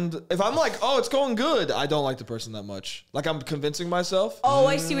friend, if I'm like, "Oh, it's going good," I don't like the person that much. Like I'm convincing myself. Oh,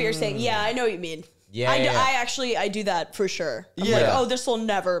 I see what you're saying. Yeah, I know what you mean. Yeah, I do that for sure. I'm like, oh, this will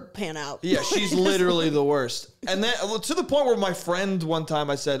never pan out. Yeah, she's literally the worst. And then to the point where my friend one time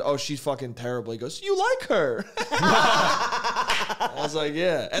I said, "Oh, she's fucking terrible." He goes, "You like her?" I was like,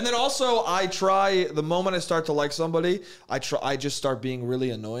 "Yeah." And then also I try, the moment I start to like somebody, I just start being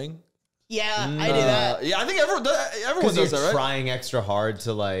really annoying. Yeah, I do that. Yeah, I think everyone Because does you're that, right? trying extra hard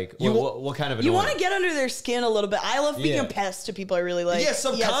to like, what kind of annoying? You want to get under their skin a little bit. I love being a pest to people I really like. Yeah,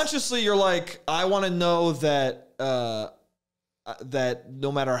 subconsciously you're like, I want to know that that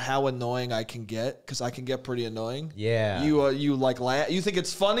no matter how annoying I can get, because I can get pretty annoying. Yeah. You like you think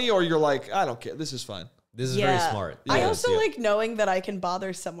it's funny, or you're like, I don't care. This is fine. This is very smart. I Yes, also yeah. like knowing that I can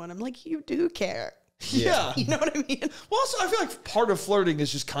bother someone. I'm like, you do care. Yeah. You know what I mean? Well, also, I feel like part of flirting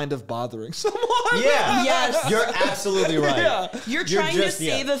is just kind of bothering someone. Yeah. Yes. You're absolutely right. Yeah. You're trying to just-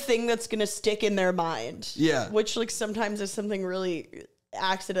 say the thing that's going to stick in their mind. Yeah. Which like sometimes is something really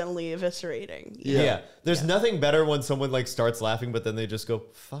accidentally eviscerating. Yeah. There's nothing better when someone like starts laughing, but then they just go,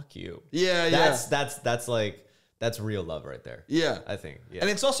 "Fuck you." Yeah, That's like, that's real love right there. Yeah. I think. Yeah. And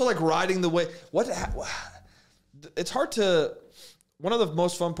it's also like riding the wave. It's hard to. One of the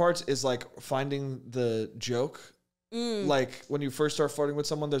most fun parts is like finding the joke. Like when you first start flirting with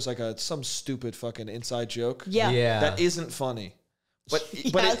someone, there's like some stupid fucking inside joke. Yeah. That isn't funny, but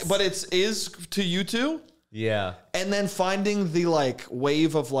Yes. but it is to you two. Yeah. And then finding the like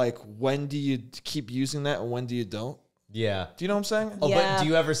wave of like, when do you keep using that and when do you don't? Yeah. Do you know what I'm saying? Oh, Yeah. but do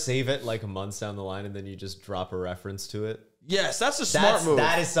you ever save it like months down the line and then you just drop a reference to it? Yes, that's a smart move.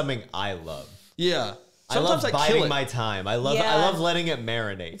 That is something I love. Yeah. I love Sometimes biding kill it. my time. I love Yeah. I love letting it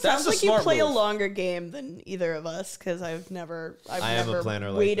marinate. That's Sounds a like you smart play a move. longer game than either of us because I've never have a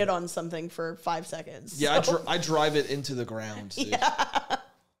planner like waited that. on something for 5 seconds. Yeah, so- I drive it into the ground. Dude. Yeah.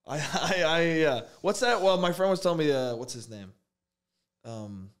 I what's that? Well, my friend was telling me, what's his name?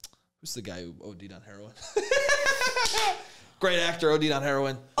 Who's the guy who OD'd on heroin? Great actor, OD'd on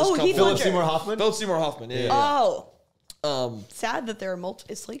heroin. Oh, Heath Philip Ledger. Seymour Hoffman? Philip Seymour Hoffman. Yeah. Oh, sad that there are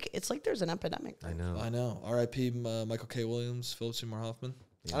it's like there's an epidemic. I know. I know. R.I.P. Michael K. Williams, Philip Seymour Hoffman.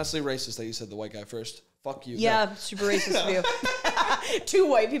 Yeah. Honestly, racist that you said the white guy first. Fuck you. Yeah, No. super racist of you. 2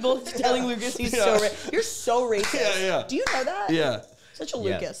 white people telling Lucas he's you're so racist. Yeah. Do you know that? Yeah. Such a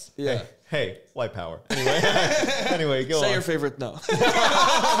Lucas. Yeah. Hey, white power. Anyway, go on. Say your favorite. No.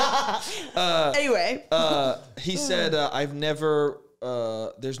 Anyway. He said, I've never,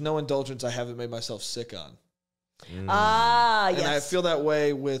 there's no indulgence I haven't made myself sick on. Yes. And I feel that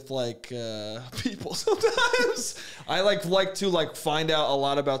way with like people sometimes. I like to find out a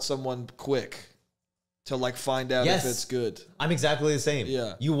lot about someone quick to find out Yes. if it's good. I'm exactly the same.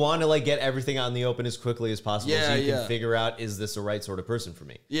 Yeah. You want to get everything out in the open as quickly as possible Yeah, so you yeah. can figure out, is this the right sort of person for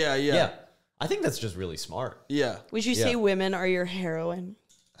me? Yeah. Yeah. I think that's just really smart. Yeah. Would you say women are your heroine?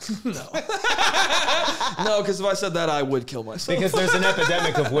 No, because if I said that, I would kill myself. Because there's an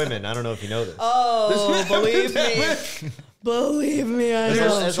epidemic of women. I don't know if you know this. Oh, believe me. Believe me, I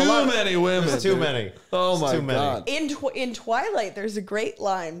know. There's a lot too of- many women. There's too dude. many. Oh There's my too many. god. In Twilight, there's a great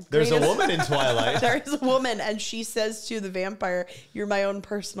line. There's a Greatest- woman in Twilight. There is a woman, and she says to the vampire, "You're my own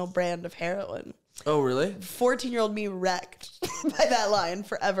personal brand of heroin." Oh really? 14-year-old me wrecked by that line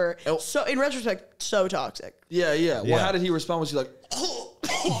forever. Oh. So, in retrospect, so toxic. Yeah. Yeah. Well, how did he respond? Was he like,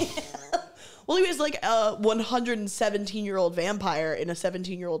 Well, he was like a 117-year-old vampire in a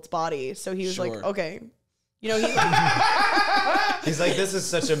 17-year-old's body. So he was like, Sure. okay. You know, he's like, He's like, this is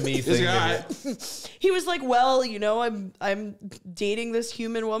such a me thing. all to right. do. he was like, well, you know, I'm dating this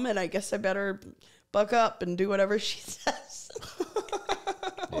human woman. I guess I better buck up and do whatever she says.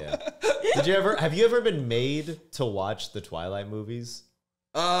 Yeah. Have you ever been made to watch the Twilight movies?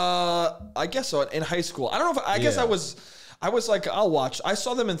 I guess so. In high school, I don't know if I guess Yeah. I was like, I'll watch. I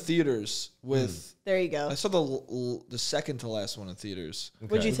saw them in theaters with. There you go. I saw the second to last one in theaters.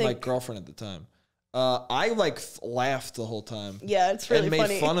 What'd you with my think? girlfriend at the time. I laughed the whole time. Yeah, it's really and made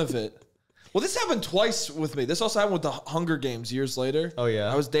funny. fun of it. Well, this happened twice with me. This also happened with the Hunger Games years later. Oh,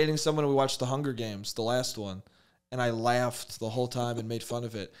 yeah? I was dating someone and we watched the Hunger Games, the last one, and I laughed the whole time and made fun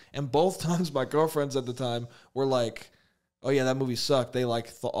of it. And both times my girlfriends at the time were like, "Oh yeah, that movie sucked." They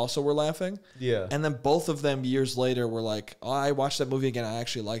also were laughing. Yeah. And then both of them years later were like, "Oh, I watched that movie again. I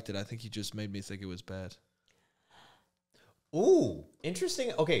actually liked it. I think you just made me think it was bad." Ooh,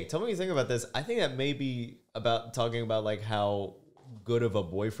 interesting. Okay, tell me what you think about this. I think that may be about talking about how good of a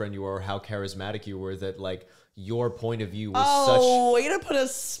boyfriend you were, or how charismatic you were, that your point of view was Oh, way to put a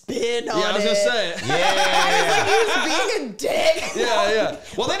spin on it. Yeah, I was gonna say. such. Yeah. He was being a dick. Yeah.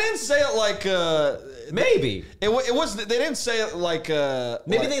 Well, they didn't say it like. Maybe. It was. They didn't say it like.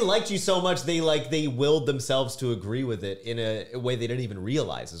 Maybe they liked you so much they willed themselves to agree with it in a way they didn't even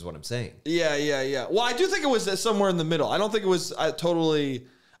realize, is what I'm saying. Yeah. Well, I do think it was somewhere in the middle. I don't think it was totally.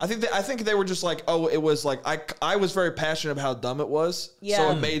 I think they were just like, oh, it was like I was very passionate about how dumb it was, Yeah.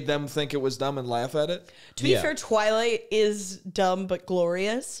 so it made them think it was dumb and laugh at it. To be Yeah. fair, Twilight is dumb but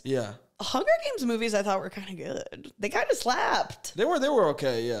glorious. Yeah, Hunger Games movies I thought were kind of good. They kind of slapped. they were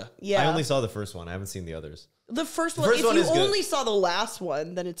okay. Yeah, Yeah. I only saw the first one. I haven't seen the others. the first one. first If one you is good. only saw the last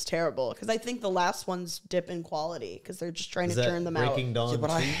one, then it's terrible because I think the last one's dip in quality because they're just trying Is to that turn them Breaking out. Dawn? yeah,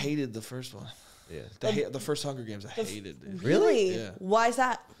 but I 2? hated the first one. Yeah. The first Hunger Games, I hated, dude. Really? Yeah. Why is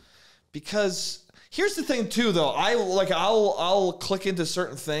that? Because here's the thing too, though. I'll click into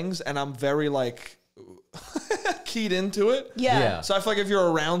certain things, and I'm very keyed into it. Yeah. Yeah. So I feel like if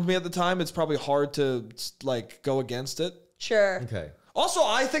you're around me at the time, it's probably hard to go against it. Sure. Okay. Also,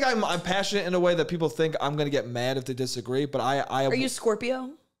 I think I'm passionate in a way that people think I'm gonna get mad if they disagree. But I Are you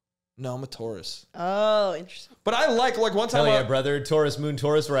Scorpio? No, I'm a Taurus. Oh, interesting. But I like one time. Hell yeah, brother. Taurus Moon,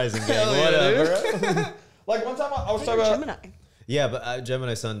 Taurus Rising gang. Hell yeah, Whatever. Like one time I was You're talking about. Gemini. Yeah, but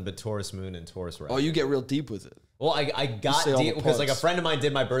Gemini Sun, but Taurus Moon and Taurus Rising. Oh, you get real deep with it. Well, I got say all the deep because a parts. friend of mine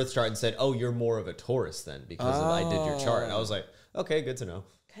did my birth chart and said, "Oh, you're more of a Taurus then because I did your chart." And I was like, "Okay, good to know."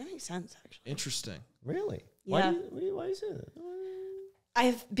 Kind of makes sense, actually. Interesting. Really? Yeah. Why do you say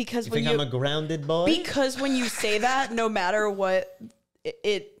that? Because You when think you I'm a grounded boy? because when you say that, no matter what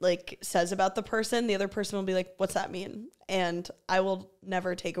it says about the person, the other person will be like, "What's that mean?" And I will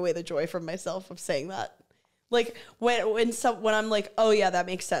never take away the joy from myself of saying that. Like when I'm like, oh yeah, that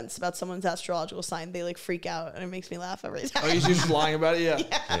makes sense about someone's astrological sign, they like freak out and it makes me laugh every time. Oh, you're just lying about it? Yeah.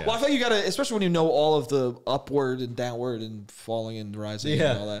 Well, I thought you gotta, especially when you know all of the upward and downward and falling and rising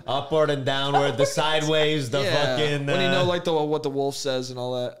and all that. Upward and downward, the sideways, the fucking. When you know like what the wolf says and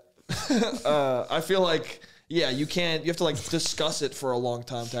all that. I feel like you have to like discuss it for a long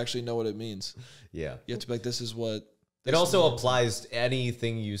time to actually know what it means. Yeah. You have to be like, this is what. It also applies,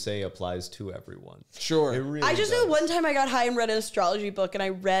 anything you say applies to everyone. Sure. It really I just does. know one time I got high and read an astrology book and I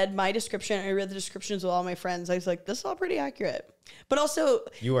read my description and I read the descriptions of all my friends. I was like, this is all pretty accurate. But also...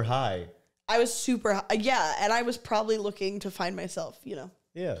 You were high. I was super high. Yeah, and I was probably looking to find myself, you know.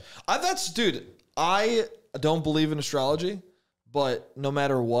 Yeah. Dude, I don't believe in astrology, but no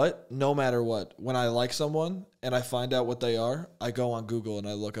matter what, when I like someone and I find out what they are, I go on Google and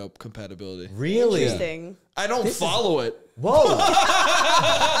I look up compatibility. Really? Interesting. I don't follow it. Whoa.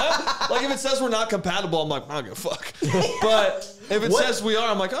 Like if it says we're not compatible, I'm like, I don't give a fuck. But if it says we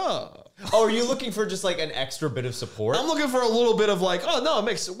are, I'm like, oh. Oh, are you looking for just like an extra bit of support? I'm looking for a little bit of like, oh no,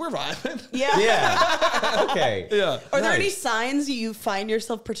 we're vibing. Yeah. Yeah. Okay. Yeah. Are there any signs you find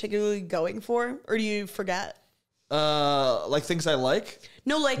yourself particularly going for, or do you forget? Like things I like?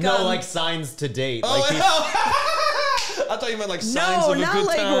 No, like like signs to date. Oh, like I thought you meant like signs of a not good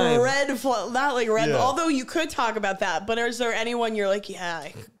like time. not like red. Yeah. Although you could talk about that, but is there anyone you're like, yeah,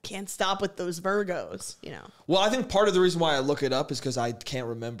 I can't stop with those Virgos, you know? Well, I think part of the reason why I look it up is because I can't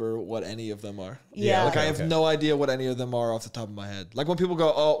remember what any of them are. Yeah. Like I have no idea what any of them are off the top of my head. Like when people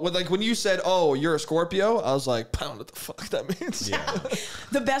go, oh, like when you said, oh, you're a Scorpio, I was like, pound what the fuck that means. Yeah.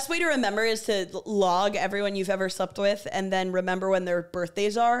 The best way to remember is to log everyone you've ever slept with and then remember when their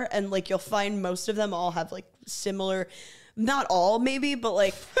birthdays are. And like you'll find most of them all have like similar, not all maybe, but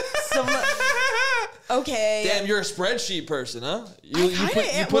like some. Okay. Damn, you're a spreadsheet person, huh? You put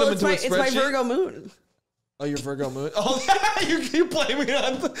them into a spreadsheet? It's my Virgo moon. Oh, your Virgo moon? Oh, you blame me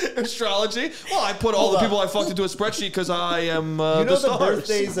on astrology? Well, I put all the people I fucked into a spreadsheet because I am you know the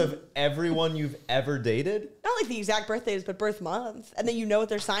birthdays of everyone you've ever dated? Not like the exact birthdays, but birth month. And then you know what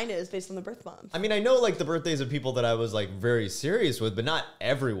their sign is based on the birth month. I mean, I know like the birthdays of people that I was like very serious with, but not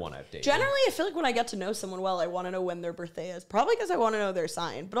everyone I've dated. Generally, I feel like when I get to know someone well, I want to know when their birthday is. Probably because I want to know their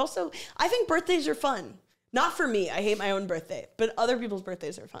sign. But also, I think birthdays are fun. Not for me. I hate my own birthday. But other people's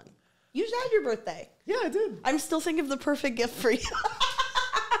birthdays are fun. You just had your birthday. Yeah, I did. I'm still thinking of the perfect gift for you.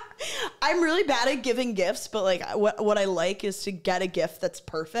 I'm really bad at giving gifts, but like what I like is to get a gift that's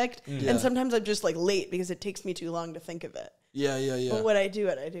perfect. And sometimes I'm just like late because it takes me too long to think of it. Yeah. But when I do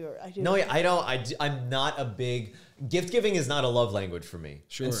it, I do it. No, I don't. I'm not a big... Gift giving is not a love language for me.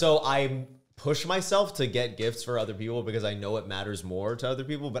 Sure. And so I push myself to get gifts for other people because I know it matters more to other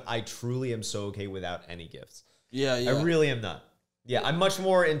people, but I truly am so okay without any gifts. Yeah. I really am not. Yeah, I'm much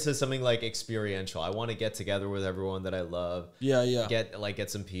more into something like experiential. I want to get together with everyone that I love. Yeah. Get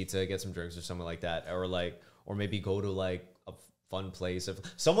some pizza, get some drinks or something like that, or maybe go to like a fun place. If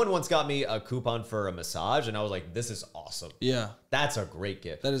someone once got me a coupon for a massage, and I was like, "This is awesome." Yeah, that's a great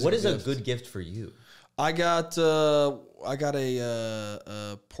gift. What is a good gift for you? I got a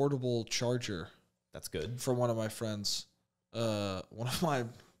portable charger. That's good from one of my friends. One of my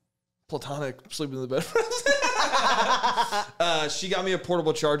platonic sleeping in the bed friends. She got me a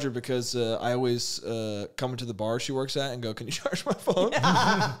portable charger because I always come into the bar she works at and go, "Can you charge my phone?"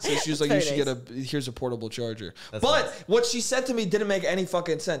 Yeah. So she was like, "You should get here's a portable charger." That's nice. What she said to me didn't make any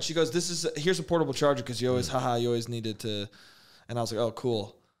fucking sense. She goes, here's a portable charger because you always needed to. And I was like, "Oh,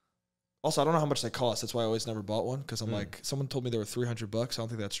 cool." Also, I don't know how much they cost. That's why I always never bought one because I'm like, someone told me they were $300. I don't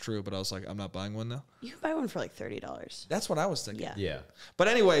think that's true, but I was like, I'm not buying one now. You can buy one for like $30. That's what I was thinking. Yeah. But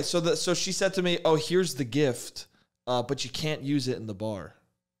anyway, so she said to me, "Oh, here's the gift, but you can't use it in the bar."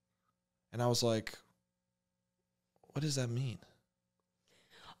 And I was like, "What does that mean?"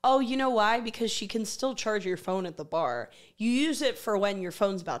 Oh, you know why? Because she can still charge your phone at the bar. You use it for when your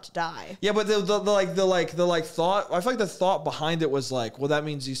phone's about to die. Yeah, but the thought. I feel like the thought behind it was like, well, that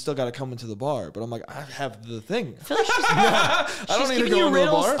means you still got to come into the bar. But I'm like, I have the thing. I feel like I don't need to go into the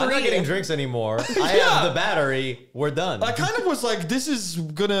bar. I'm not getting drinks anymore. I have the battery. We're done. I kind of was like, this is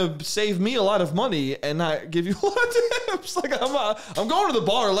gonna save me a lot of money and not give you a lot of tips. Like I'm going to the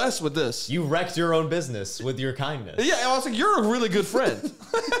bar less with this. You wrecked your own business with your kindness. Yeah, I was like, you're a really good friend.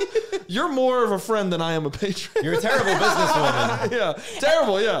 You're more of a friend than I am a patron. You're a terrible businesswoman. Yeah,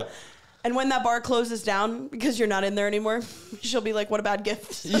 terrible. Yeah. And when that bar closes down because you're not in there anymore, she'll be like, "What a bad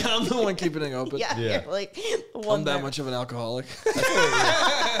gift." Yeah, I'm the one keeping it open. Yeah, Yeah. you're like I'm that much of an alcoholic.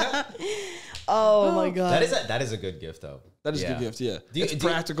 Oh my god, That is a good gift though. That is a good gift. Yeah, it's you-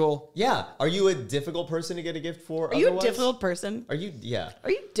 practical. Yeah. Are you a difficult person to get a gift for? are you a otherwise? difficult person? Are you? Yeah.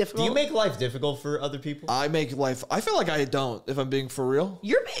 Are you Do difficult? you make life difficult for other people? I make life. I feel like I don't. If I'm being for real.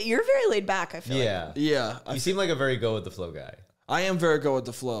 You're very laid back. I feel like. Yeah. Yeah, You seem like a very go with the flow guy. I am very go with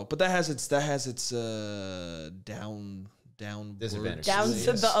the flow, but that has its down Disadvantages. Downs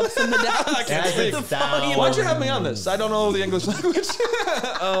to the ups and the downs. As The it's volume. down. Why'd you have me on this? I don't know the English language.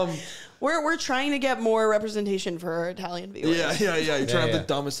 We're trying to get more representation for our Italian viewers. Yeah. You're trying to have yeah. the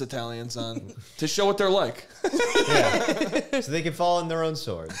dumbest Italians on to show what they're like. Yeah. So they can fall on their own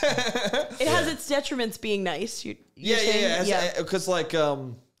sword. It has its detriments being nice. You're saying? Because like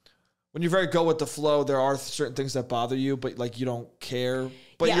when you're very go with the flow, there are certain things that bother you, but like you don't care.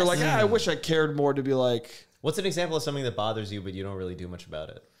 But Yes. you're like, I wish I cared more to be like. What's an example of something that bothers you, but you don't really do much about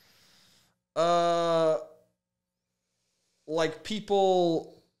it? Like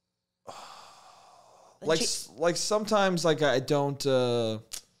people. Like sometimes like I don't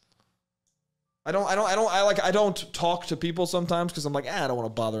talk to people sometimes because I'm like I don't want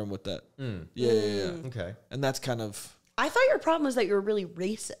to bother them with that. Yeah. Okay. And that's kind of. I thought your problem was that you were really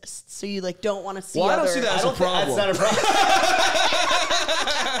racist, so you like don't want to see. Well, I don't other- see that as a That's problem. not a problem.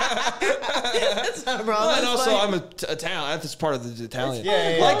 That's not a problem. And That's also, fine. I'm Italian. That's part of the Italian.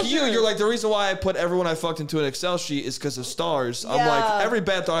 Yeah. Like you're like the reason why I put everyone I fucked into an Excel sheet is because of stars. I'm Yeah. like every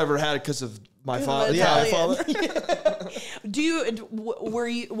bad thought I ever had because of my father. Yeah. Father.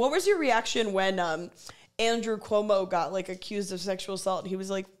 What was your reaction when Andrew Cuomo got like accused of sexual assault? And he was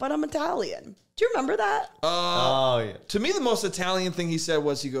like, "But I'm Italian." Do you remember that? Oh, yeah. To me, the most Italian thing he said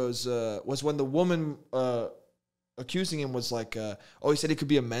was was when the woman accusing him was like, he said he could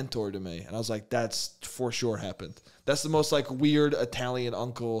be a mentor to me, and I was like, that's for sure happened. That's the most like weird Italian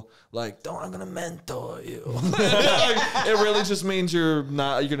uncle, like, I'm gonna mentor you. Like, it really just means you're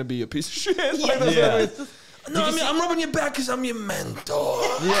gonna be a piece of shit. Like, that's what it means. No, I'm rubbing your back because I'm your mentor.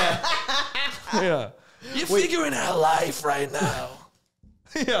 Yeah. Yeah, you're figuring out life right now.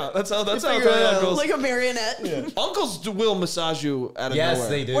 Yeah, that's how Italian uncles. Like a marionette. Uncles will massage you out of Yes, nowhere.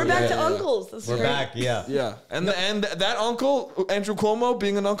 they do. We're back yeah. to uncles. This is We're great. back. Yeah. Yeah, and that uncle, Andrew Cuomo,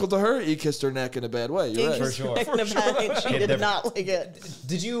 being an uncle to her, he kissed her neck in a bad way. You're right. For sure. She did not like it.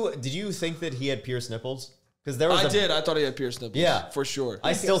 Did you think that he had pierced nipples? Because there was I did. I thought he had pierced nipples. Yeah. for sure.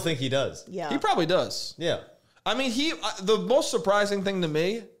 I still think he does. Yeah. He probably does. Yeah. I mean, the most surprising thing to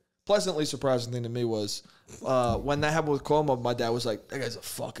me, pleasantly surprising thing to me was when that happened with Cuomo. My dad was like, "That guy's a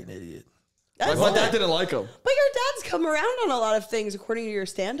fucking idiot." Like, my dad didn't like him. But your dad's come around on a lot of things according to your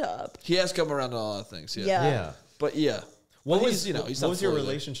stand-up. He has come around on a lot of things. Yeah. Yeah. But yeah. What But was he's what not was your fully-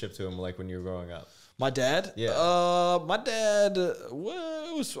 relationship to him like when you were growing up? My dad? Yeah. My dad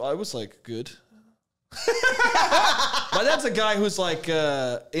I was like good. My dad's a guy who's like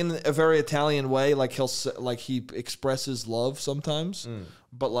in a very Italian way, like he expresses love sometimes,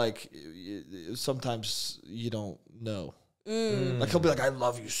 but like sometimes you don't know. Like he'll be like, "I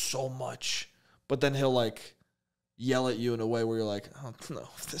love you so much," but then he'll like yell at you in a way where you're like, "I don't know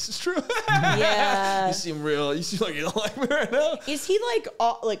if this is true." Yeah. You seem like you don't like me right now. Is he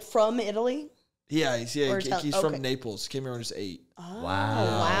like from Italy? Yeah, he's Okay. from Naples. Came here when he was 8. Oh, Wow.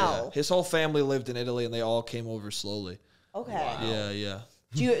 wow. His whole family lived in Italy, and they all came over slowly. Okay. Yeah.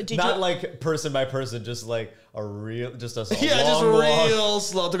 Did Not you like person by person, just like a real, just a Yeah, just long walk. real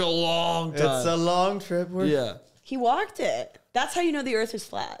slow. It took a long time. It's a long trip. Yeah. He walked it. That's how you know the earth is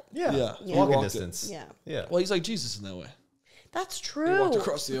flat. Yeah. Yeah. He Walking walked it. distance. Yeah. Yeah. Well, he's like Jesus in that way. That's true. walked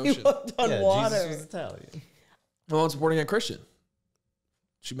across the He ocean. walked on Yeah, water. Jesus was Italian. My mom's a born again Christian.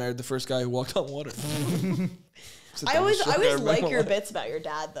 She married the first guy who walked on water. I always like your bits about your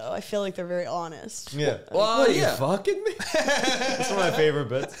dad, though. I feel like they're very honest. Yeah. Well, What, are yeah. you fucking me? That's one of my favorite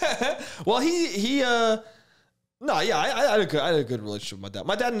bits. Well, I had a good relationship with my dad.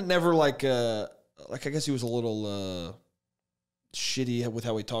 My dad never I guess he was a little shitty with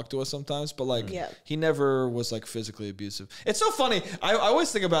how he talked to us sometimes, but he never was like physically abusive. It's so funny. I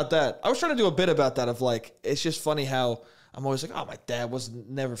always think about that. I was trying to do a bit about that of like, it's just funny how I'm always like, oh, my dad was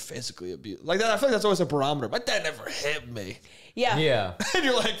never physically abused. Like that, I feel like that's always a barometer. My dad never hit me. Yeah. Yeah. And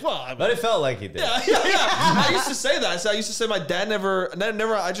you're like, well, But it felt like he did. yeah. I used to say that. I used to say my dad never.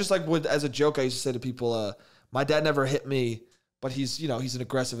 I just like would, as a joke, I used to say to people, my dad never hit me, but he's an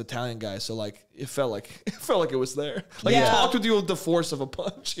aggressive Italian guy. So like, it felt like it was there. Like he talked with you with the force of a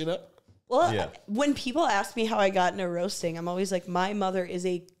punch, Well, Yeah. when people ask me how I got into roasting, I'm always like, my mother is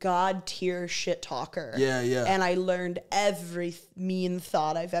a god tier shit talker. Yeah, yeah. And I learned every mean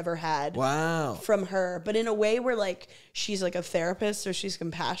thought I've ever had Wow. from her, but in a way where like she's like a therapist, so she's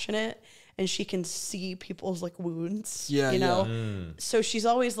compassionate and she can see people's like wounds. Yeah, you know. yeah. So she's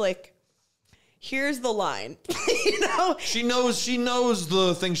always like, "Here's the line," you know. She knows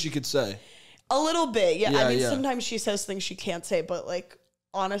the things she could say. A little bit, yeah. I Yeah, mean, yeah. sometimes she says things she can't say, but like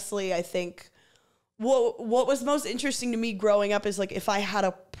honestly, I think what was most interesting to me growing up is like if I had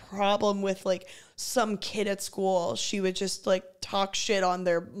a problem with like some kid at school, she would just like talk shit on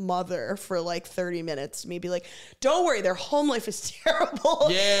their mother for like 30 minutes, maybe like, "Don't worry, their home life is terrible."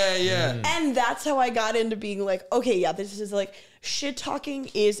 Yeah, yeah. And that's how I got into being like, okay, yeah, this is like shit talking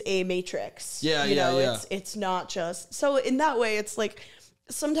is a matrix. Yeah, you yeah, know, yeah. it's not just so in that way. It's like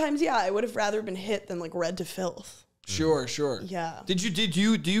sometimes, yeah, I would have rather been hit than like read to filth. Sure, sure. Yeah. Do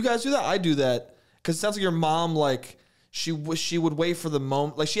you guys do that? I do that because it sounds like your mom like she would wait for the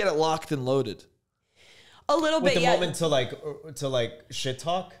moment, like she had it locked and loaded. A little With bit, the yeah. moment to like shit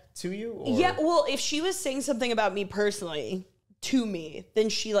talk to you? Or? Yeah, well, if she was saying something about me personally to me, then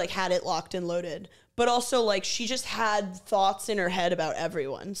she like had it locked and loaded. But also like she just had thoughts in her head about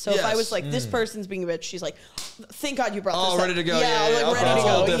everyone. So if I Yes. was like, this person's being a bitch, she's like, "Thank God you brought this Oh, up." ready to go. Yeah, Yeah, like okay. ready That's to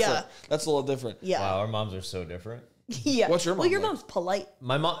a little go. different. Yeah. That's a little different. Yeah. Wow, our moms are so different. Yeah. What's your mom Well, your like? mom's polite.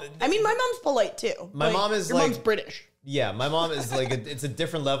 My mom. I mean, my mom's polite too. My Like, mom is your like- mom's British. Yeah, my mom is like it's a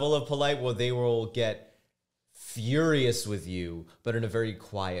different level of polite where they will get furious with you, but in a very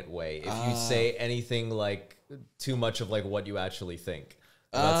quiet way. If you say anything like too much of like what you actually think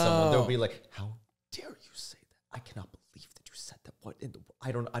about someone, they'll be like, "How dare you say that? I cannot believe that you said that. What? In the,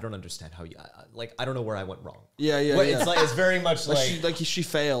 I don't understand how you like. I don't know where I went wrong." Yeah, yeah, But yeah. It's like it's very much like, she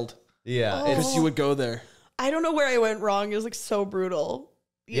failed yeah, because it's you would go there. I don't know where I went wrong. It was like so brutal.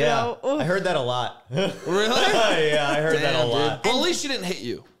 You yeah. know? Ugh. I heard that a lot. Really? Yeah, I heard that a Damn, dude. lot. Well, at least she didn't hit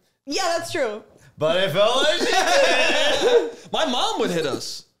you. Yeah, that's true. But it felt like she did. My mom would hit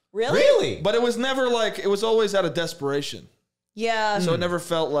us, Really? Really? but it was never like it was always out of desperation. Yeah. So it never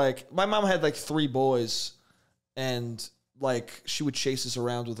felt like my mom had like 3 boys, and like she would chase us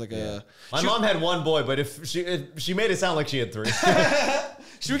around with like a. My mom had one boy, but if she made it sound like she had 3.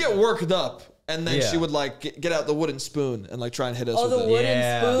 She would get worked up, and then Yeah. she would like get out the wooden spoon and like try and hit us Oh, with the it. wooden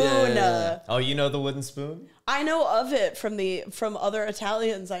Yeah. spoon. Yeah. Oh, you know the wooden spoon? I know of it from other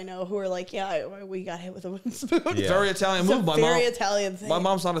Italians I know who are like, yeah, we got hit with a wooden spoon. Yeah. Very Italian It's a move. very Italian thing. My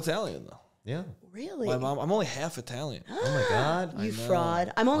mom's not Italian though. Yeah. Really? My mom, I'm only half Italian. Oh my God. You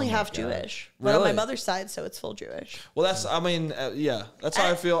fraud. I'm only half Jewish. But on my Really? mother's side, so it's full Jewish. Well, that's, I mean, yeah, that's how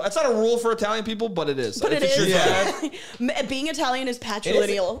I feel. That's not a rule for Italian people, but it is. But If it it's is. your dad- Being Italian is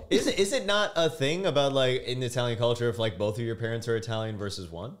patrilineal. Is it not a thing about like in Italian culture if like both of your parents are Italian versus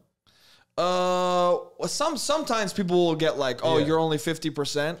one? Sometimes people will get like, oh, Yeah. you're only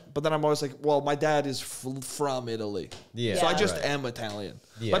 50%, but then I'm always like, well, my dad is from Italy. Yeah. So I just Right. am Italian.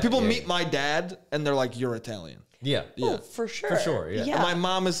 Yeah, Like people yeah, meet yeah. my dad and they're like, you're Italian. Yeah. Yeah. Oh, for sure. For sure, yeah. And my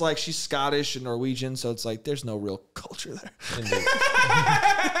mom is like, she's Scottish and Norwegian, so it's like, there's no real culture there. Indeed.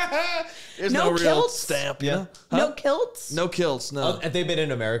 There's No no, real kilts? stamp, you Yeah. know? No kilts? No kilts, no. Have they been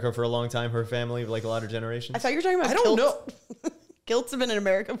in America for a long time? Her family, like a lot of generations. I thought you were talking about I don't kilts. Kilts have been in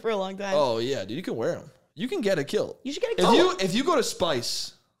America for a long time. Oh, yeah, dude, you can wear them. You can get a kilt. You should get a kilt. If you go to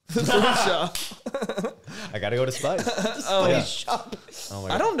Spice, the food shop, I gotta go to Spice. Spice shop. Oh my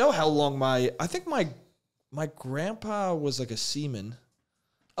I God. don't know how long I think my grandpa was like a seaman.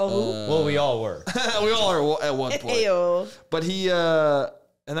 Oh. Well, we all were. We all are at one point. Ayo. But he,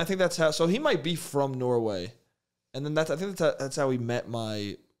 and I think that's how, so he might be from Norway. And then I think that's how he met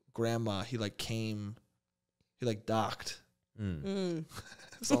my grandma. He like docked.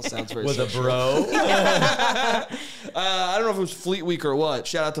 This all sounds very With a sexual. bro. I don't know if it was Fleet Week or what.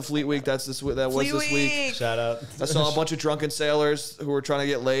 Shout out to Fleet Week. That was this week. Shout out. I saw a bunch of drunken sailors who were trying to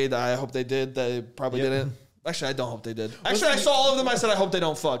get laid. I hope they did. They probably Yep. didn't. Actually, I don't hope they did. Actually, I saw all of them. I said, I hope they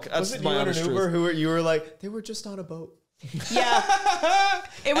don't fuck. Was That's it you my and an honest Uber truth. who you were like, they were just on a boat. Yeah.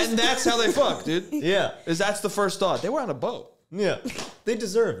 It was And that's how they fuck, dude. Yeah. That's the first thought. They were on a boat. Yeah. They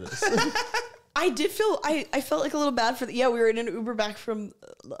deserve this. I did feel I felt like a little bad for the, yeah, we were in an Uber back from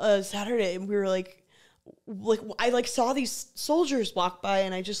Saturday and we were like I like saw these soldiers walk by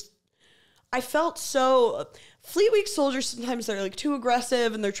and I felt so Fleet Week soldiers sometimes they're like too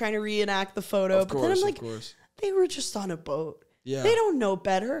aggressive and they're trying to reenact the photo. Of But then I'm course, like, of course. they were just on a boat. Yeah. They don't know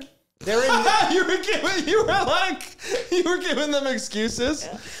better. They're in. you were giving them excuses.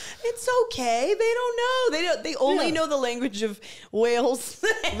 Yeah. It's okay. They don't know. They only know the language of whales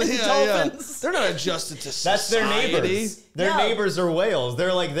and dolphins. They're not adjusted to society. That's their neighbors. Their neighbors are whales.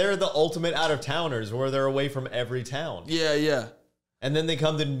 They're the ultimate out of towners, where they're away from every town. Yeah, yeah. And then they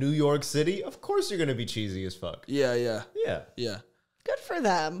come to New York City. Of course, you're gonna be cheesy as fuck. Yeah, yeah, yeah. Good for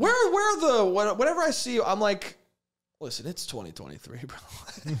them. Whenever I see you, I'm like, listen, it's 2023, bro.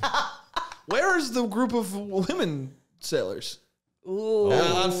 Where is the group of women sailors? Ooh.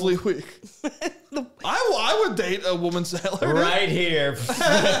 On Fleet Week. I would date a woman sailor. Right here.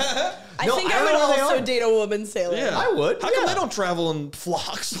 I think I would also date a woman sailor. Yeah, I would. How come they don't travel in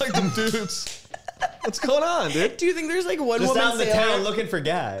flocks like them dudes? What's going on, dude? Do you think there's like one just woman out in the sailor? town looking for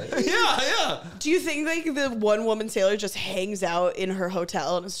guys? Yeah. Do you think like the one woman sailor just hangs out in her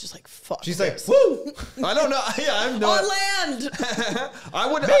hotel and it's just like fuck? She's this. like, woo! I don't know. Yeah, I have no. On land.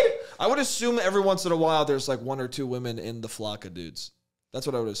 I would assume every once in a while there's like one or two women in the flock of dudes. That's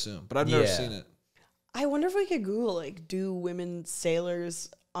what I would assume, but I've never seen it. I wonder if we could Google like, do women sailors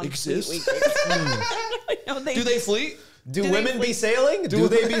on exist? Fleet Week? No, Do they fleet? Do women be sailing? Do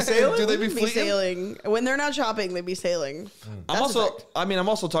they be sailing? Do they be be fleeting? sailing when they're not shopping? They be sailing. I'm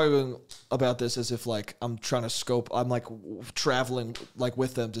also talking about this as if like I'm trying to scope. I'm like traveling like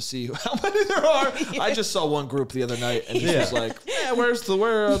with them to see how many there are. I just saw one group the other night and just was like,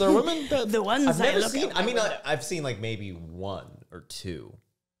 where are there women? The ones I've never look seen. at I mean, I've seen like maybe one or two.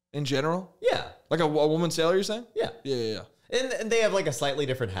 In general? Yeah. Like a woman sailor, you're saying? Yeah. Yeah. And they have like a slightly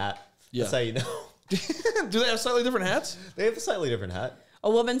different hat. Yeah. That's how you know. Do they have slightly different hats? They have a slightly different hat.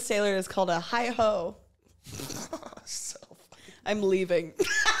 A woman sailor is called a hi-ho. I'm leaving.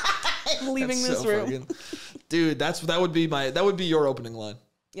 I'm leaving this room. Dude, that would be your opening line.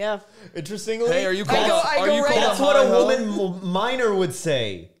 Yeah. Interestingly, Hey, are you called? That's what a woman miner would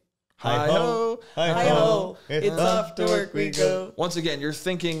say. Hi-ho. Hi-ho. It's off to work we go. Once again, you're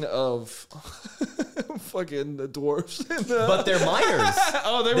thinking of fucking the dwarves. But they're miners.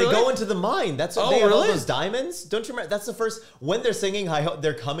 Oh, they go into the mine. That's what Oh, they have all really? those diamonds. Don't you remember? That's the first when they're singing hi-ho,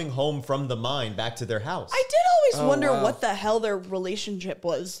 they're coming home from the mine back to their house. I did always wonder wow. what the hell their relationship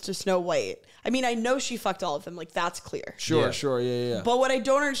was to Snow White. I mean, I know she fucked all of them. Like, that's clear. Sure, yeah. But what I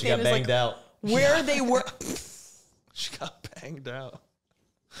don't She got understand is banged like out. where they were. She got banged out.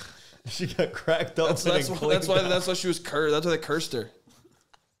 She got cracked up. That's why she was cursed. That's why they cursed her.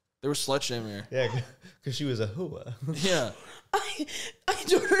 They were slut shaming her. Yeah, because she was a hua. Yeah. I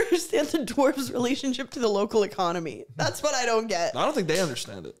don't understand the dwarves' relationship to the local economy. That's what I don't get. I don't think they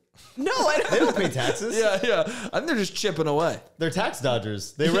understand it. No, I don't. They don't pay taxes. Yeah. I think they're just chipping away. They're tax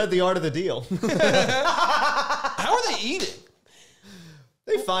dodgers. They read The Art of the Deal. How are they eating?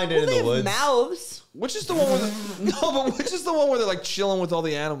 They find it in They the have woods. mouths. Which is the one where which is the one where they're like chilling with all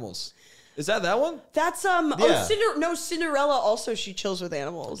the animals? Is that one? That's Yeah. Cinderella also she chills with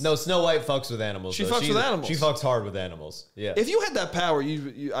animals. No, Snow White fucks with animals. She though. fucks with animals. She fucks hard with animals. Yeah. If you had that power,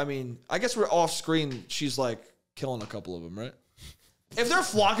 I mean, I guess we're off screen. She's like killing a couple of them, right? If they're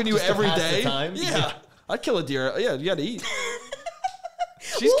flocking you Just to every pass the day, time? yeah, I'd kill a deer. Yeah, you got to eat.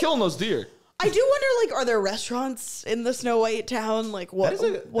 She's killing those deer. I do wonder, like, are there restaurants in the Snow White town? Like, what?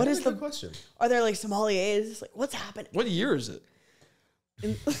 What is the question? Are there like sommeliers? Like, what's happening? What year is it?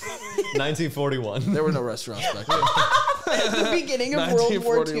 1941. There were no restaurants back then. The beginning of World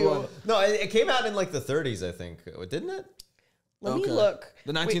War II. 1941. No, it came out in like the 30s, I think. Didn't it? Let me look.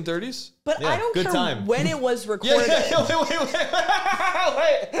 The 1930s? But Yeah, I don't good care time. when it was recorded. Wait.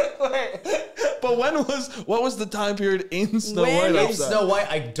 But what was the time period in Snow When White? in outside? Snow White,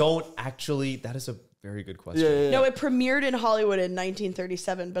 I don't actually. That is a very good question. Yeah. No, it premiered in Hollywood in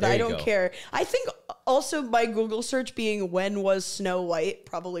 1937, but There I you don't go. care. I think also my Google search being when was Snow White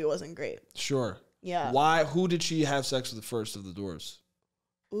probably wasn't great. Sure. Yeah. Why? Who did she have sex with first of the dwarves?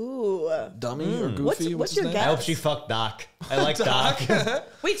 Ooh. Dummy or Goofy? What's his your name? guess? I hope she fucked Doc. I like Doc.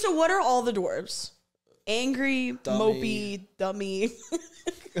 Wait, so what are all the dwarves? Angry, mopey, dummy.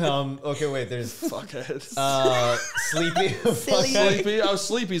 Okay, wait. There's Fuckhead. Sleepy. Silly. Sleepy. Oh,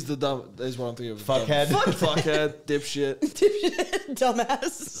 Sleepy's the dumb. Is what I'm thinking of. Fuckhead. Fuckhead. Dipshit.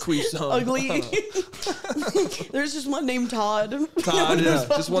 Dumbass. Queefzone. Ugly. There's just one named Todd. Todd, yeah.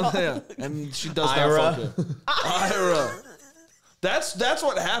 Just one. Yeah. And she does Ira. not fuck him. Ira. That's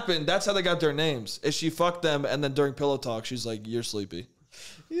what happened. That's how they got their names. Is she fucked them and then during pillow talk she's like, "You're sleepy."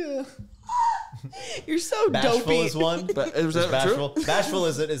 Yeah. You're so Bashful dopey. is one. But is that Bashful. true? Bashful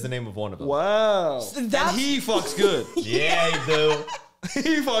is the name of one of them. Wow. That's- And he fucks good. Yeah, you do.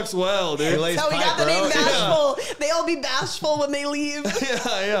 He fucks well, He dude. lays That's how we pipe, got the name bro. Bashful. They all be bashful when they leave.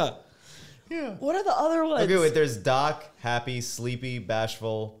 Yeah. What are the other ones? Okay, wait. There's Doc, Happy, Sleepy,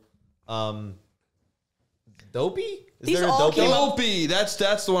 Bashful. Dopey? Is These there a all dopey? came Dopey. That's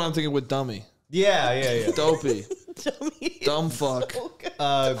the one I'm thinking with dummy. Yeah. Dopey. Dummy. Dumb fuck. So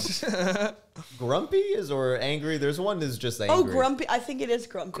good. Grumpy or angry? There's one that's just angry. Oh, grumpy. I think it is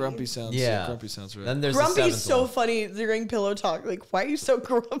grumpy. Grumpy sounds. Yeah. Grumpy sounds right. Then there's Grumpy the is seventh so one. funny during pillow talk. Like, why are you so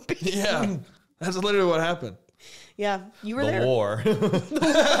grumpy? Yeah. That's literally what happened. Yeah, you were The there. war.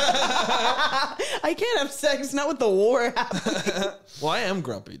 I can't have sex, not with the war happening. Well, I am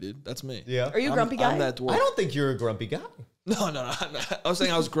grumpy, dude. That's me. Yeah. Are you a grumpy guy? I'm that dwarf. I don't think you're a grumpy guy. No. I was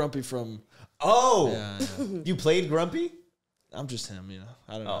saying I was grumpy from. Oh, Yeah. you played grumpy? I'm just him, you know.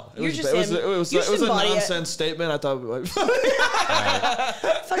 I don't know. Oh. It You're was, just it was, him. it was, You it was should a embody it. nonsense statement. I thought, like,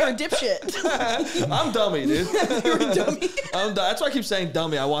 Fucking a dipshit. I'm dummy, dude. You were dummy. That's why I keep saying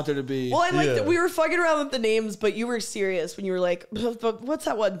dummy. I want there to be. Well, I like Yeah. that we were fucking around with the names, but you were serious when you were like, but what's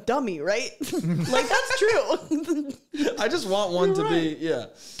that one? Dummy, right? Like, that's true. I just want one You're to be, yeah.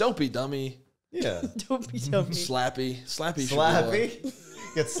 Don't be dummy. Yeah. Don't be dummy. Slappy. Slappy. should be Slappy?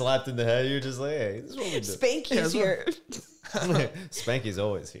 Get slapped in the head. You're just like, hey, this is what we do. Spanky's here. Spanky's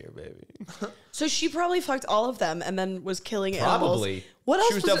always here, baby. So she probably fucked all of them and then was killing animals. Probably. What else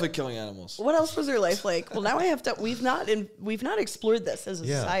She was was definitely killing animals. What else was her life like? Well, now I have to. We've not explored this as a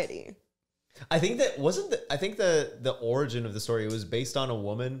Yeah. society. I think that I think the origin of the story was based on a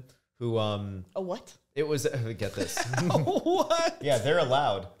woman who A what? it was get this. What? Yeah, they're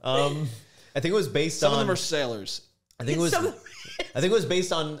allowed. I think it was based Some on of them are sailors. I think it was Some of I think it was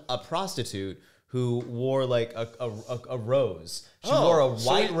based on a prostitute who wore like a rose. She Oh, wore a so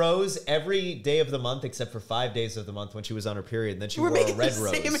white we- rose every day of the month except for 5 days of the month when she was on her period. And then she We're wore a making red the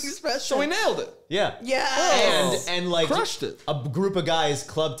rose. same expression. So we nailed it. Yeah. Yeah. And like Crushed it. a group of guys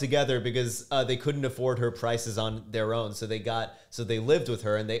clubbed together because they couldn't afford her prices on their own. So they lived with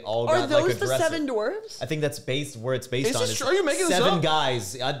her and they all Are got those like a the dresser. seven dwarves? I think that's based where it's based Is on. this true? Are you making this seven up?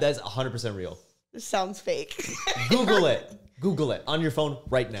 guys. That's 100% real. This sounds fake. Google it. Google it on your phone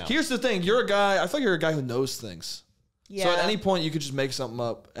right now. Here's the thing. You're a guy. I feel like you're a guy who knows things. Yeah. So at any point, you could just make something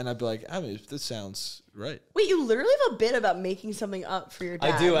up, and I'd be like, I mean, this sounds right. Wait, you literally have a bit about making something up for your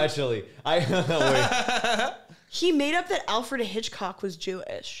dad. I do actually. Wait. He made up that Alfred Hitchcock was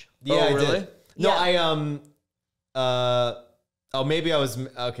Jewish. Yeah, Oh, I really? did. No, Yeah. oh, maybe I was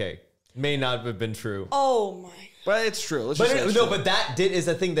okay. May not have been true. Oh my. But it's true. Let's But just say it's no, true. but that is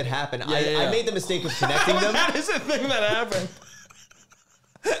a thing that happened. Yeah, yeah. I made the mistake of connecting them. That is a thing that happened.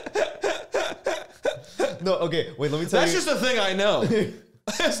 No, okay, wait. Let me tell That's you. just a thing I know.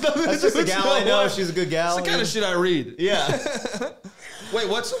 That's nothing That's to just do a with gal I your know. life. She's a good gal. It's the kind of shit I read. Yeah. Wait,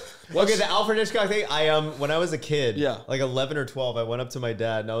 what's Okay, the Alfred Hitchcock thing. When I was a kid, Yeah. like 11 or 12, I went up to my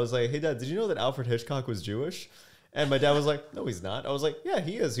dad and I was like, "Hey, Dad, did you know that Alfred Hitchcock was Jewish?" And my dad was like, "No, he's not." I was like, "Yeah,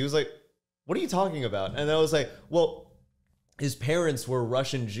 he is." He was like, "What are you talking about?" And I was like, "Well, his parents were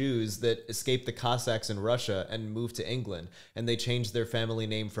Russian Jews that escaped the Cossacks in Russia and moved to England, and they changed their family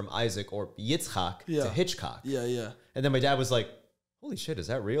name from Isaac or Yitzhak to Yeah. Hitchcock." Yeah, yeah. And then my dad was like, "Holy shit, is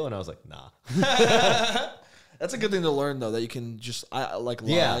that real?" And I was like, "Nah." That's a good thing to learn, though, that you can just lie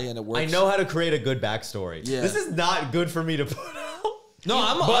Yeah, and it works. I know how to create a good backstory. Yeah. This is not good for me to put out. No,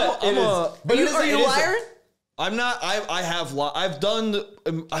 I'm But a Are you a liar? I'm not. I have. I've done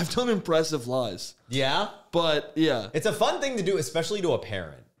impressive lies, Yeah, but yeah, it's a fun thing to do, especially to a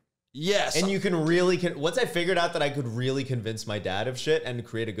parent. yes. And you can really once I figured out that I could really convince my dad of shit and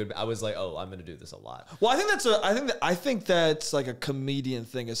create a good. I was like, oh, I'm gonna do this a lot. Well, I think that's like a comedian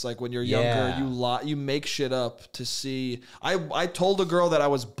thing. It's like when you're younger, Yeah. you lie, you make shit up to see. I told a girl that I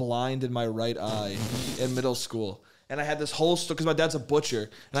was blind in my right eye in middle school, and I had this whole story because my dad's a butcher,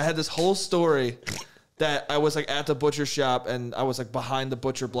 and I had this whole story that I was like at the butcher shop, and I was like behind the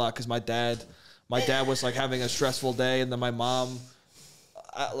butcher block because my dad was like having a stressful day, and then my mom.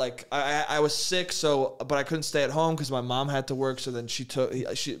 I was sick, but I couldn't stay at home because my mom had to work. So then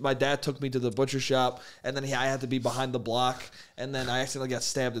my dad took me to the butcher shop, and then I had to be behind the block, and then I accidentally got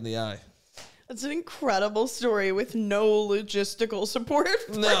stabbed in the eye. That's an incredible story with no logistical support.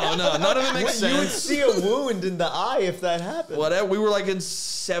 No, none of it makes You would sense. see a wound in the eye if that happened. Whatever. We were like in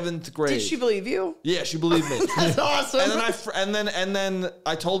 7th grade. Did she believe you? Yeah, she believed me. That's awesome. and then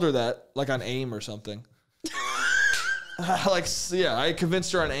I told her that like on AIM or something. I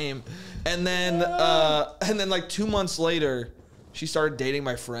convinced her on AIM, and then like 2 months later, she started dating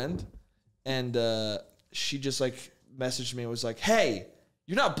my friend, and she just like messaged me and was like, "Hey,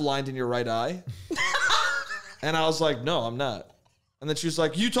 you're not blind in your right eye," and I was like, "No, I'm not." And then she was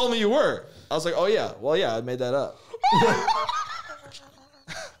like, "You told me you were." I was like, "Oh yeah, well yeah, I made that up."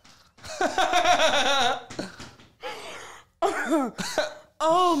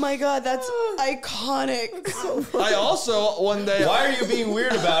 Oh my God, that's iconic. I also, one day... Why are you being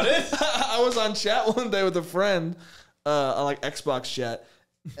weird about it? I was on chat one day with a friend, on like Xbox chat,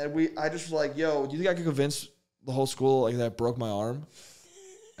 and I just was like, yo, do you think I could convince the whole school like that I broke my arm?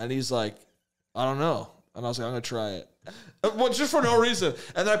 And he's like, I don't know. And I was like, I'm going to try it. Well, just for no reason.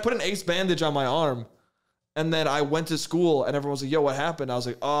 And then I put an ace bandage on my arm. And then I went to school and everyone was like, yo, what happened? I was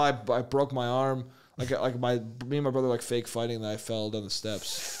like, oh, I broke my arm. Me and my brother like fake fighting that I fell down the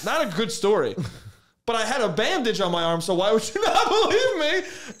steps. Not a good story. But I had a bandage on my arm, so why would you not believe me?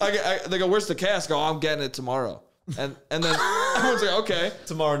 They go, where's the cast? I go, I'm getting it tomorrow. And then everyone's like, okay.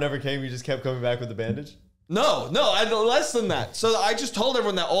 Tomorrow never came. You just kept coming back with the bandage? No, I had less than that. So I just told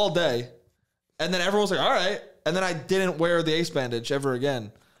everyone that all day. And then everyone was like, all right. And then I didn't wear the ace bandage ever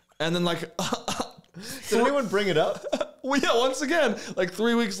again. And then like... Did anyone bring it up? Well, yeah, once again, like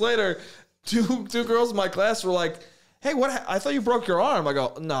 3 weeks later, two girls in my class were like, hey, I thought you broke your arm. I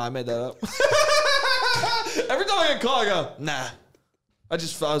go, no, I made that up. Every time I get called, I go, nah. I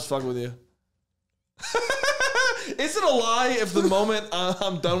was fucking with you. Is it a lie if the moment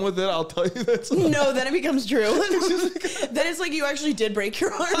I'm done with it, I'll tell you that? No, then it becomes true. Then it's like you actually did break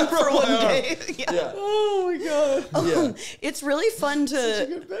your arm for one day. Yeah. Oh my God. Yeah. It's really fun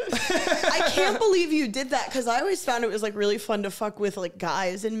to... I can't believe you did that because I always found it was like really fun to fuck with like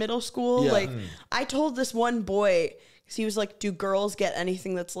guys in middle school. Yeah. Like I told this one boy, because he was like, do girls get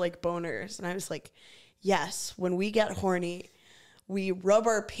anything that's like boners? And I was like, yes, when we get horny, we rub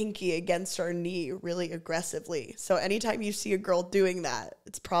our pinky against our knee really aggressively. So anytime you see a girl doing that,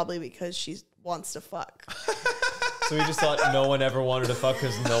 it's probably because she wants to fuck. So we just thought no one ever wanted to fuck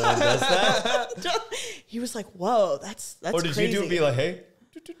because no one does that? He was like, whoa, that's Or did crazy. you do it be like, hey?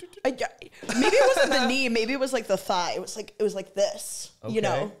 Maybe it wasn't the knee. Maybe it was like the thigh. It was like this, you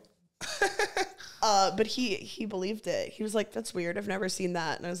know? But he believed it. He was like, that's weird. I've never seen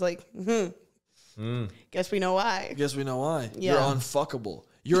that. And I was like, guess we know why. Guess we know why. Yeah. You're unfuckable.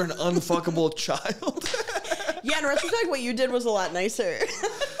 You're an unfuckable child. Yeah, in retrospect, what you did was a lot nicer.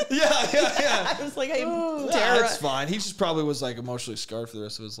 Yeah. I was like, That's fine. He just probably was like emotionally scarred for the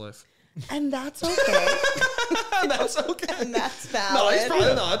rest of his life. and that's okay. That's okay. And that's No,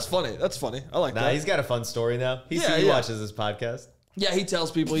 valid. that's funny. That's funny. I like that. He's got a fun story now. He watches this podcast. Yeah, he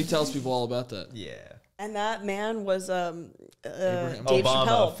tells people all about that. Yeah. And that man was Dave Obama.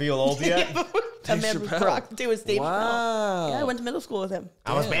 Chappelle. Feel old yet? A man with Brock. It was Dave Chappelle. Yeah, I went to middle school with him.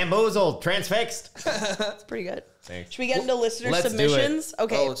 I was bamboozled, transfixed. That's pretty good. Thanks. Should we get into listener Let's do it. submissions?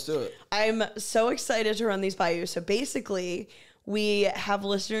 Okay. Oh, let's do it. I'm so excited to run these by you. So basically, we have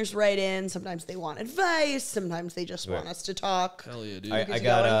listeners write in. Sometimes they want advice. Sometimes they just want us to talk. Hell yeah, dude. I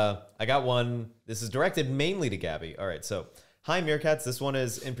got one. This is directed mainly to Gabby. All right, so hi Meerkats. This one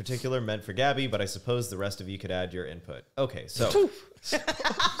is in particular meant for Gabby, but I suppose the rest of you could add your input. Okay, so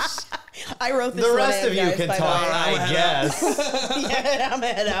I wrote this. the one rest in, of you guys, can by the talk, way. I guess. Yeah, I'm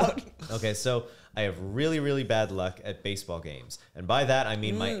head out. Okay, so I have really, really bad luck at baseball games, and by that I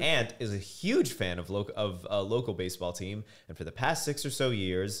mean my aunt is a huge fan of a local baseball team, and for the past 6 or so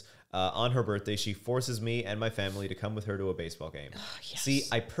years, on her birthday, she forces me and my family to come with her to a baseball game. Yes. See,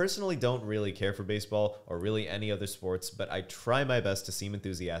 I personally don't really care for baseball or really any other sports, but I try my best to seem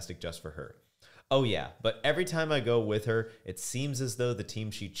enthusiastic just for her. Oh yeah, but every time I go with her, it seems as though the team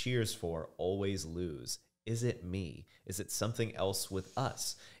she cheers for always lose. Is it me? Is it something else with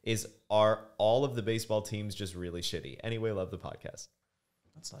us? Are all of the baseball teams just really shitty? Anyway, love the podcast.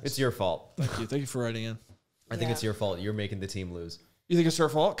 That's nice. It's your fault. Thank you for writing in. I think it's your fault. You're making the team lose. You think it's her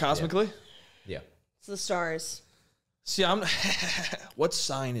fault cosmically? Yeah. It's the stars. See, what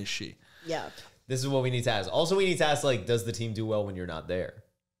sign is she? Yeah. This is what we need to ask. Also, we need to ask, like, does the team do well when you're not there?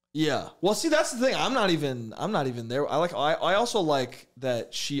 Yeah. Well, see, that's the thing. I'm not even there. I also like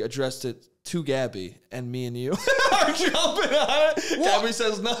that she addressed it to Gabby and me and you are jumping on it. Well, Gabby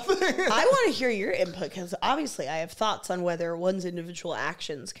says nothing. I want to hear your input because obviously I have thoughts on whether one's individual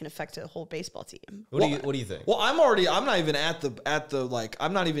actions can affect a whole baseball team. What do you think? Well, I'm not even at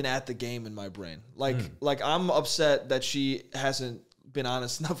the game in my brain. Like I'm upset that she hasn't been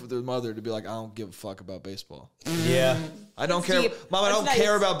honest enough with her mother to be like, I don't give a fuck about baseball. Yeah. I don't care. deep. Mom, I That's don't nice.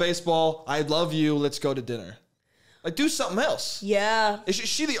 care about baseball. I love you. Let's go to dinner. Like, do something else. Yeah. Is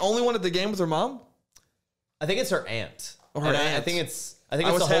she the only one at the game with her mom? I think it's her aunt. Or her And aunt. I think it's the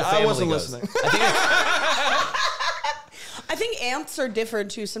whole family I wasn't goes. listening. I think aunts are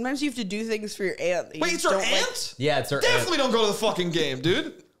different too. Sometimes you have to do things for your aunt. that you Wait, it's just her don't like. aunt? Yeah, it's her Definitely don't go to the fucking game,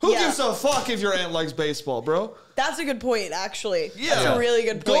 dude. Who Yeah. gives a fuck if your aunt likes baseball, bro? That's a good point, actually. Yeah. That's a really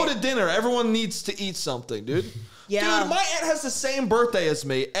good Go point. to dinner. Everyone needs to eat something, dude. Yeah. Dude, my aunt has the same birthday as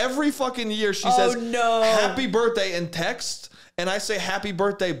me. Every fucking year she Oh, says no. happy birthday in text. and I say happy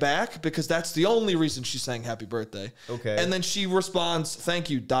birthday back because that's the only reason she's saying happy birthday. Okay. And then she responds, thank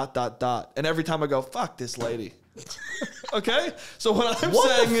you, ... And every time I go, fuck this lady. Okay? So what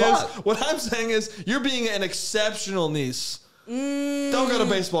I'm saying is you're being an exceptional niece. Don't go to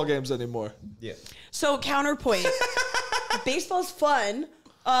baseball games anymore. Yeah. So counterpoint. Baseball's fun.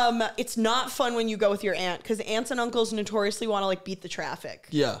 It's not fun when you go with your aunt because aunts and uncles notoriously want to like beat the traffic.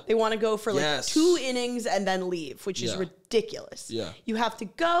 Yeah. They want to go for like 2 innings and then leave, which is ridiculous. Yeah. You have to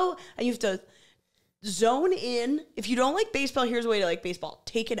go and you have to zone in. If you don't like baseball, here's a way to like baseball.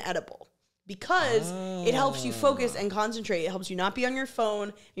 Take an edible. Because it helps you focus and concentrate. It helps you not be on your phone.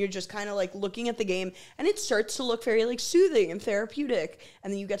 And you're just kind of like looking at the game. And it starts to look very like soothing and therapeutic.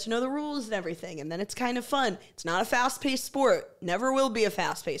 And then you get to know the rules and everything. And then it's kind of fun. It's not a fast-paced sport. Never will be a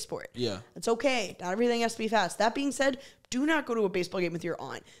fast-paced sport. Yeah. It's okay. Not everything has to be fast. That being said, do not go to a baseball game with your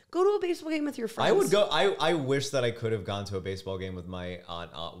aunt. Go to a baseball game with your friends. I would go. I wish that I could have gone to a baseball game with my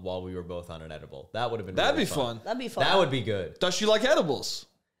aunt while we were both on an edible. That would have been That'd really be fun. That'd be fun. That would be good. Does she like edibles?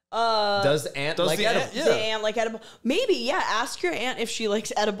 Does the aunt like edibles? Yeah. The aunt like edible. Maybe, yeah. Ask your aunt if she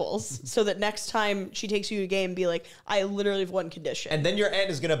likes edibles so that next time she takes you to a game, be like, I literally have one condition. And then your aunt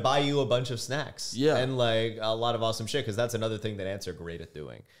is going to buy you a bunch of snacks. Yeah. And like a lot of awesome shit because that's another thing that aunts are great at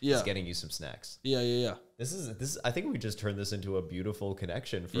doing. Yeah. Is getting you some snacks. Yeah. This is. I think we just turned this into a beautiful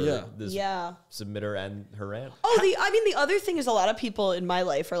connection for this submitter and her aunt. Oh, the other thing is a lot of people in my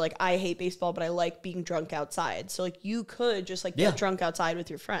life are like, I hate baseball, but I like being drunk outside. So like you could just like get drunk outside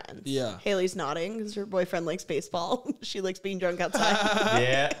with your friends. Yeah. Haley's nodding because her boyfriend likes baseball. She likes being drunk outside.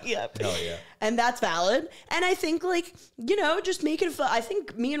 Yeah. Yep. Hell yeah. And that's valid. And I think like, just make it fun. I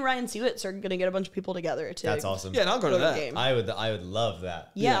think me and Ryan Sewitz are going to get a bunch of people together to That's awesome. Yeah, and I'll go to that. game. I would love that.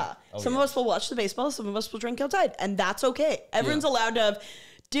 Yeah. Oh, some of us will watch the baseball. Some of us will drink outside. And that's okay. Everyone's allowed to have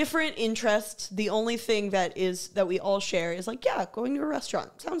different interests. The only thing that we all share is like, going to a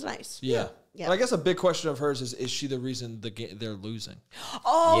restaurant. Sounds nice. Yeah. Yeah. And I guess a big question of hers is she the reason they're losing?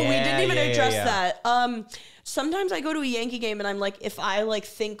 Oh, we didn't even address that. Sometimes I go to a Yankee game and I'm like, if I like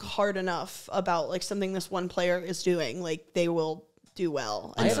think hard enough about like something this one player is doing, like they will do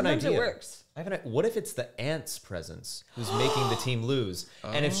well. And sometimes it works. What if it's the aunt's presence who's making the team lose?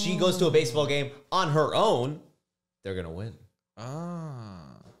 And if she goes to a baseball game on her own, they're going to win.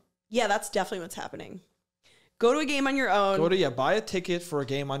 Yeah, that's definitely what's happening. Go to a game on your own. Buy a ticket for a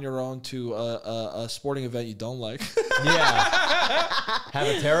game on your own to a sporting event you don't like. Have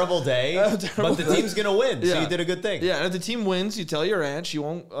a terrible day, but the team's going to win, so you did a good thing. Yeah, and if the team wins, you tell your aunt, she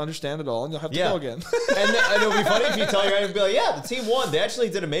won't understand at all, and you'll have to go again. And it'll be funny if you tell your aunt and be like, yeah, the team won. They actually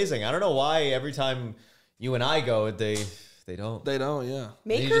did amazing. I don't know why every time you and I go, they don't. They don't, yeah.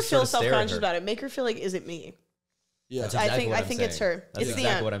 Make her feel self-conscious about it. Make her feel like, is it me? Yeah, I think it's her. That's it's exactly the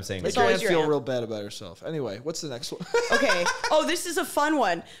aunt. what I'm saying. Make your aunt feel real bad about herself. Anyway, what's the next one? Okay. Oh, this is a fun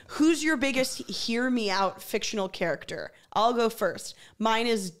one. Who's your biggest hear me out fictional character? I'll go first. Mine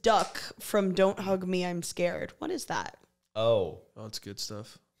is Duck from Don't Hug Me, I'm Scared. What is that? Oh, it's good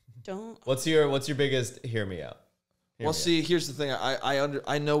stuff. What's your biggest hear me out? See, here's the thing.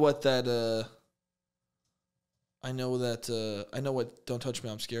 I know what that. I know what Don't Touch Me,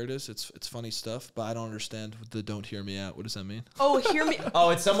 I'm Scared is. It's funny stuff, but I don't understand the Don't Hear Me Out. What does that mean? Oh, hear me.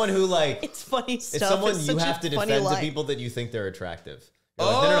 Oh, it's someone who like... It's funny stuff. It's someone you have to defend to people that you think they're attractive. You're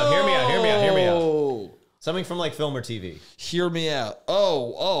like, no, hear me out, hear me out. Something from like film or TV. Hear me out.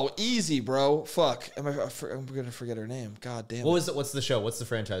 Oh, easy, bro. Fuck. I'm going to forget her name. God damn it. What's the show? What's the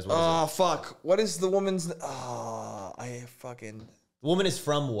franchise? What is it? Fuck. What is the woman's... I fucking... The woman is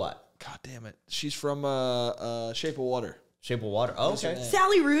from what? God damn it. She's from Shape of Water. Shape of Water. Oh, okay.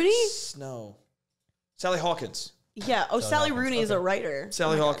 Sally Rooney? No. Sally Hawkins. Yeah. Oh, Sally Rooney is a writer.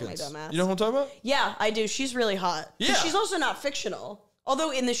 Sally Hawkins. You know who I'm talking about? Yeah, I do. She's really hot. Yeah. She's also not fictional.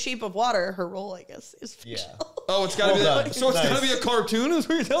 Although in The Shape of Water, her role, I guess, is fictional. Yeah. Oh, it's got to be that. So it's Nice. got to be a cartoon is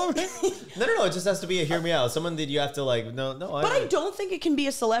what you're telling me? No. It just has to be a hear me out. Someone that you have to like, no. But I don't think it can be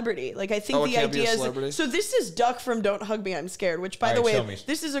a celebrity. Like, I think the idea is... So this is Duck from Don't Hug Me, I'm Scared, which, by the way,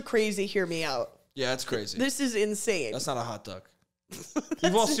 this is a crazy hear me out. Yeah, it's crazy. This is insane. That's not a hot duck.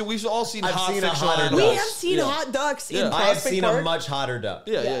 We've all seen I've hot seen a fictional hotter animals. duck. We have seen hot ducks in I have Prospect seen Park. a much hotter duck.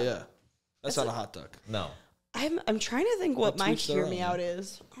 Yeah. That's not a hot duck. No. I'm trying to think what my tweets their hear me own. out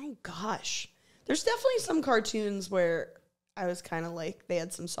is. Oh gosh, there's definitely some cartoons where I was kind of like they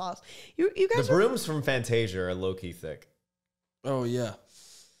had some sauce. You guys, The brooms from Fantasia are low key thick. Oh yeah.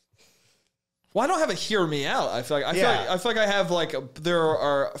 Well, I don't have a hear me out. I feel like I have like there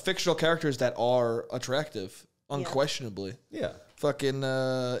are fictional characters that are attractive, unquestionably. Yeah. Fucking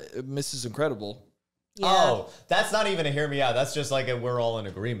Mrs. Incredible. Yeah. Oh, that's not even a hear me out. That's just like we're all in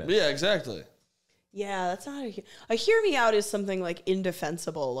agreement. Yeah, exactly. Yeah, that's not a hear me out is something like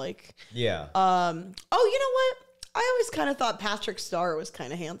indefensible. Like, Yeah. oh, you know what? I always kind of thought Patrick Starr was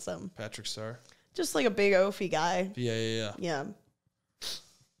kind of handsome. Patrick Starr. Just like a big oafy guy. Yeah. Yeah.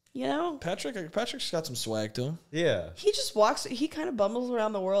 You know? Patrick's got some swag to him. Yeah. He just walks, he kind of bumbles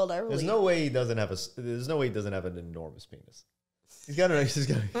around the world. There's no way he doesn't have an enormous penis. He has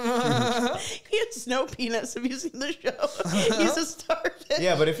no penis. Have you seen the show? He's a starfish.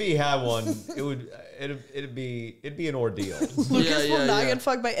 Yeah, but if he had one, it'd be an ordeal. Lucas will not get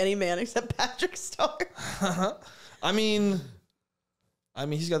fucked by any man except Patrick Starr. I mean,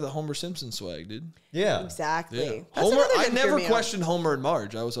 he's got the Homer Simpson swag, dude. Yeah. Exactly. Yeah. Homer, I never questioned Homer and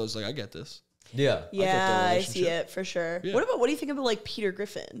Marge. I was always like, I get this. Yeah. Yeah, I see it for sure. Yeah. What do you think about like Peter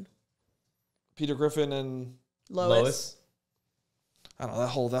Griffin? Peter Griffin and Lois? I don't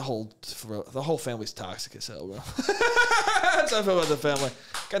know, the whole family's toxic as hell, bro. That's how I feel about the family.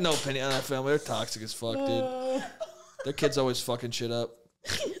 Got no opinion on that family. They're toxic as fuck, dude. Their kids always fucking shit up.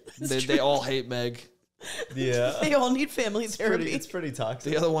 They all hate Meg. Yeah. They all need family therapy. It's pretty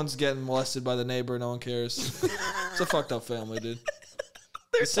toxic. The other one's getting molested by the neighbor. No one cares. It's a fucked up family, dude.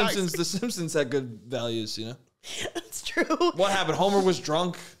 The Simpsons had good values, you know? That's true. What happened? Homer was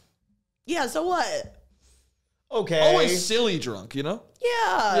drunk. Yeah, so what? Okay. Always silly drunk, you know?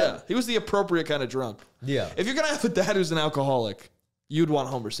 Yeah. Yeah. He was the appropriate kind of drunk. Yeah. If you're going to have a dad who's an alcoholic, you'd want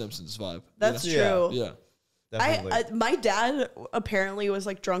Homer Simpson's vibe. That's you know? true. Yeah. Definitely. My dad apparently was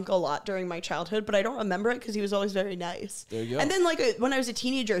like drunk a lot during my childhood, but I don't remember it because he was always very nice. There you go. And then like when I was a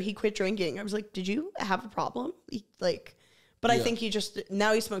teenager, he quit drinking. I was like, did you have a problem? But I think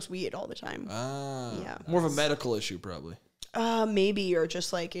now he smokes weed all the time. Yeah. More of a medical issue, probably. Maybe, or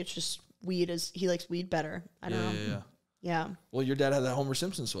just like, it's just weed he likes weed better. I don't know. Yeah. Well, your dad had that Homer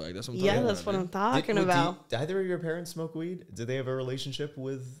Simpson swag. That's what I'm talking about. Yeah, that's what I'm talking about. Did either of your parents smoke weed? Did they have a relationship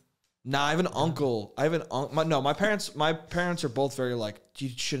with? Nah, I have an uncle. My parents are both very like,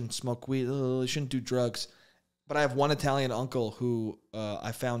 you shouldn't smoke weed. You shouldn't do drugs. But I have one Italian uncle who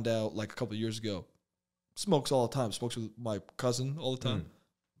I found out like a couple of years ago smokes all the time. Smokes with my cousin all the time.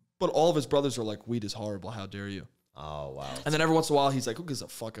 But all of his brothers are like, weed is horrible. How dare you? Oh, wow. And then every once in a while, he's like, who gives a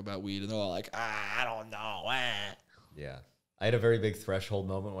fuck about weed? And they're all like, I don't know. Yeah. I had a very big threshold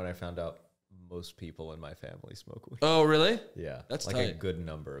moment when I found out most people in my family smoke weed. Oh, really? Yeah. That's like tight. a good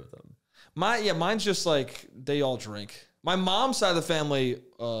number of them. Mine's just like, they all drink. My mom's side of the family,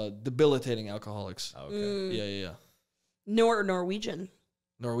 debilitating alcoholics. Okay. Yeah. Norwegian.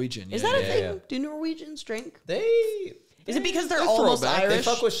 Norwegian. Is that a thing? Do Norwegians drink? Is it because they're they almost throw it back. Irish? They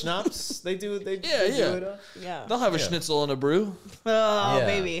fuck with schnapps. They do. They do it. Yeah. They'll have a schnitzel and a brew. Oh, Yeah.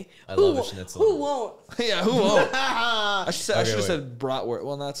 baby. I love a schnitzel. Who won't? Yeah, who won't? I should have wait. said bratwurst.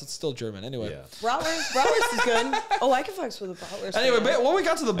 Well, no, it's still German. Anyway. Yeah. Bratwurst is good. Oh, I can fuck with a bratwurst. Anyway, when we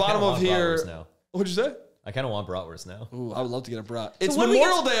got to the bottom of here, now. what'd you say? I kind of want bratwurst now. Ooh, I would love to get a brat. It's when we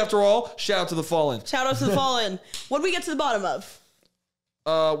Memorial Day after all. Shout out to the fallen. Shout out to the fallen. What did we get to the bottom of?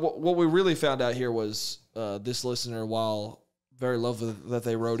 What we really found out here was this listener, while very lovely that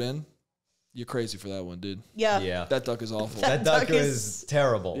they wrote in, you're crazy for that one, dude. Yeah. Yeah. That duck is awful. That duck is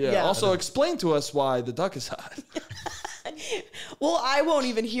terrible. Yeah. Yeah. Also, explain to us why the duck is hot. Well, I won't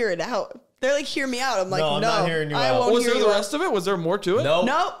even hear it out. They're like, hear me out. I'm like, no, I'm not hearing you I out. won't Was hear there you the out. rest of it? Was there more to it? No.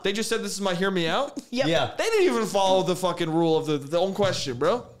 Nope. They just said this is my hear me out? Yep. Yeah. They didn't even follow the fucking rule of the own question,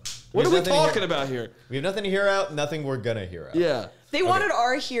 bro. What are we nothing talking about here? We have nothing to hear out. Nothing we're gonna hear out. Yeah. They wanted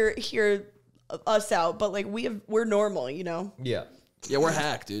our hear us out, but like we're normal, you know? Yeah. Yeah, we're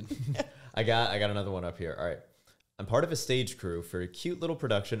hacked, dude. I got another one up here. All right. I'm part of a stage crew for a cute little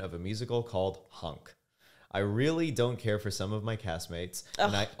production of a musical called Hunk. I really don't care for some of my castmates,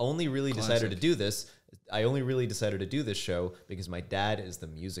 and I only really decided to do this show because my dad is the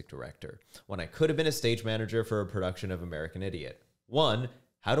music director, when I could have been a stage manager for a production of American Idiot. 1,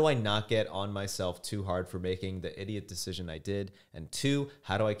 how do I not get on myself too hard for making the idiot decision I did? And 2,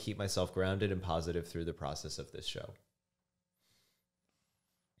 how do I keep myself grounded and positive through the process of this show?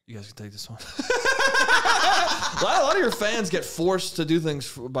 You guys can take this one. A lot of your fans get forced to do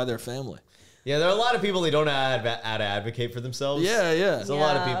things by their family. Yeah, there are a lot of people that don't know how to advocate for themselves. Yeah. There's a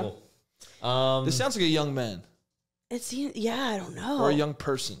lot of people. This sounds like a young man I don't know. or a young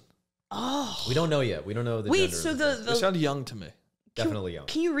person. Oh. We don't know yet. We don't know the Wait, gender. so They sound young to me. definitely young.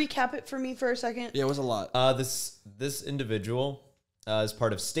 Can you recap it for me for a second? Yeah, it was a lot. This individual is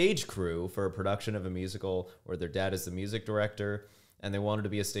part of stage crew for a production of a musical where their dad is the music director, and they wanted to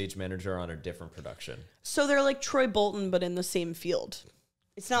be a stage manager on a different production. So they're like Troy Bolton, but in the same field.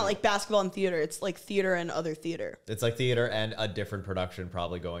 It's not like basketball and theater. It's like theater and other theater. It's like theater and a different production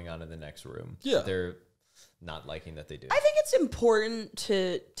probably going on in the next room. Yeah. not liking that they do. I think it's important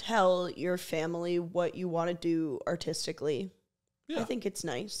to tell your family what you want to do artistically. Yeah. I think it's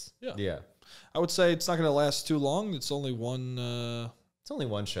nice. Yeah. I would say it's not going to last too long. It's only one. It's only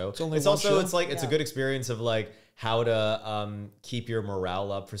one show. It's only it's one also show? it's like it's a good experience of like how to keep your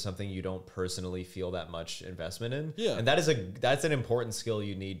morale up for something you don't personally feel that much investment in. Yeah. And that's an important skill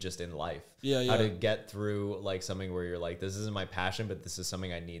you need just in life. Yeah, How yeah. to get through like something where you're like, this isn't my passion, but this is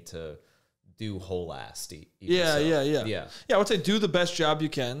something I need to do whole ass. Yeah. Yeah. I would say do the best job you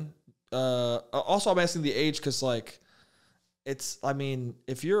can. Also, I'm asking the age because, like, I mean,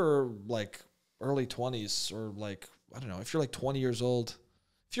 if you're like early 20s or like, I don't know, if you're like 20 years old,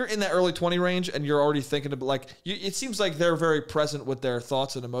 if you're in that early 20 range and you're already thinking about like, it seems like they're very present with their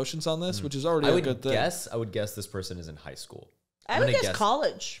thoughts and emotions on this, which is already a good thing. I would guess this person is in high school. I would guess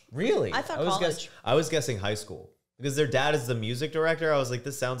college. Really? I thought college. I was guessing high school because their dad is the music director. I was like,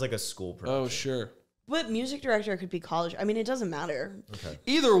 this sounds like a school production. Oh, sure. But music director could be college. I mean, it doesn't matter. Okay.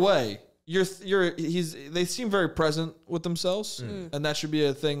 Either way, they seem very present with themselves, and that should be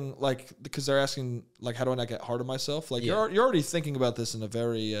a thing. Like, because they're asking, like, how do I not get hard on myself? Like, you're already thinking about this in a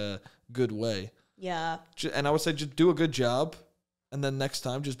very good way. Yeah. And I would say just do a good job, and then next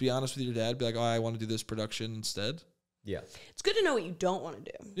time just be honest with your dad. Be like, oh, I want to do this production instead. Yeah. It's good to know what you don't want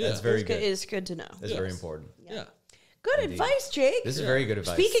to do. Yeah. That's very good. It's good to know. That's very important. Yeah. Good advice, Jake. This is very good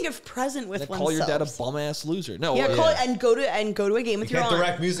advice. Speaking of present with oneself. Call your dad a bum ass loser. No. Yeah, call it and go to a game with your Can't aunt.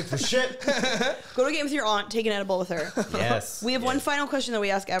 direct music for shit. Go to a game with your aunt. Take an edible with her. Yes. We have one final question that we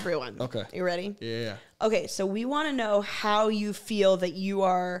ask everyone. Okay. You ready? Yeah. Okay, so we want to know how you feel that you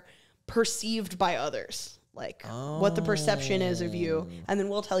are perceived by others. Like what the perception is of you, and then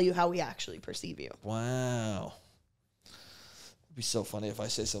we'll tell you how we actually perceive you. Wow. It'd be so funny if I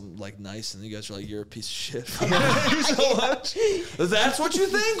say something like nice and you guys are like, you're a piece of shit. So much. That's what you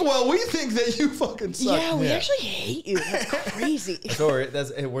think? Well, we think that you fucking suck. Yeah, we actually hate you. That's crazy. So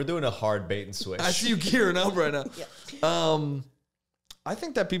we're doing a hard bait and switch. I see you gearing up right now. Yeah. I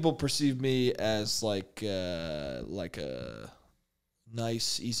think that people perceive me as like a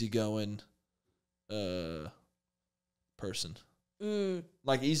nice, easygoing person.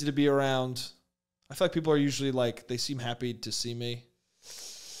 Like easy to be around. I feel like people are usually like, they seem happy to see me.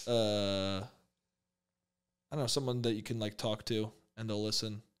 I don't know, someone that you can like talk to and they'll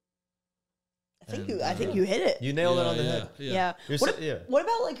listen. I think you hit it. You nailed it on the head. Yeah. Yeah. What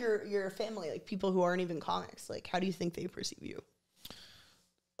about like your family, like people who aren't even comics? Like, how do you think they perceive you?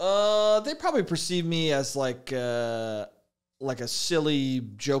 They probably perceive me as like a silly,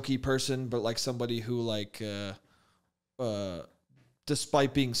 jokey person, but like somebody who like,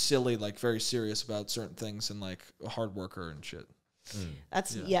 despite being silly, like very serious about certain things and like a hard worker and shit.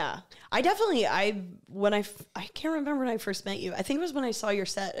 That's I definitely I can't remember when I first met you. I think it was when I saw your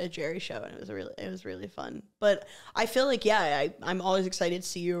set at Jerry's show, and it was really fun. But I feel like I'm always excited to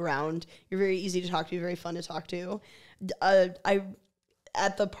see you around. You're very easy to talk to, very fun to talk to.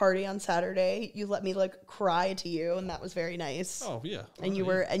 At the party on Saturday, you let me like cry to you, and that was very nice. Oh yeah. And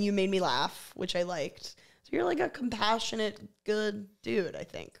you made me laugh, which I liked. So you're like a compassionate, good dude, I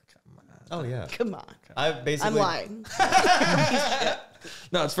think. Oh yeah. Come on. I'm lying.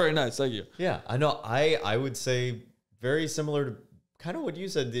 No, it's very nice. Thank you. Yeah, I know. I would say very similar to kind of what you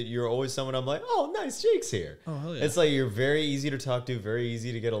said, that you're always someone I'm like, oh, nice, Jake's here. Oh, hell yeah. It's like you're very easy to talk to, very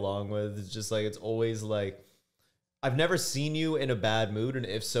easy to get along with. It's just like, it's always like, I've never seen you in a bad mood, and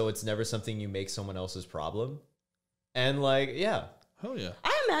if so, it's never something you make someone else's problem. And like, yeah. Oh yeah.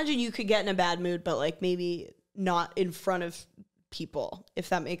 I imagine you could get in a bad mood, but like maybe not in front of people, if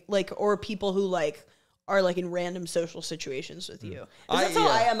that make like, or people who like are like in random social situations with you. That's how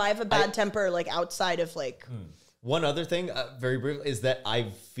I am. I have a bad temper like outside of like. One other thing, very briefly, is that I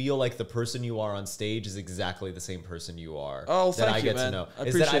feel like the person you are on stage is exactly the same person you are. Oh, that thank I you, get man. to know. I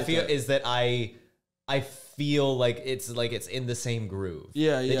Is that I appreciate feel that. is that I feel like it's in the same groove.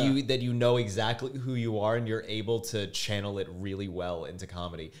 Yeah, That you know exactly who you are, and you're able to channel it really well into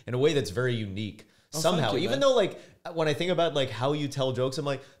comedy in a way that's very unique. Somehow, thank you, even man. though like when I think about like how you tell jokes, I'm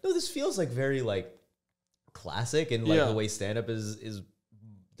like, no, this feels like very like classic, and like the way stand-up is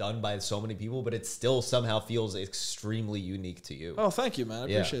done by so many people, but it still somehow feels extremely unique to you. Oh, thank you, man. I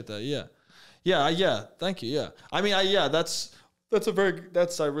appreciate that. Yeah. Thank you. Yeah. I mean, I really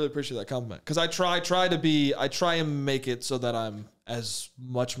appreciate that compliment, because I try and make it so that I'm as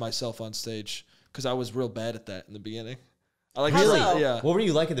much myself on stage, because I was real bad at that in the beginning. I like What were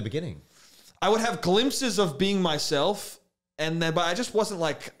you like at the beginning? I would have glimpses of being myself, but I just wasn't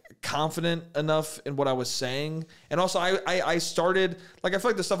like confident enough in what I was saying. And also I started, like, I feel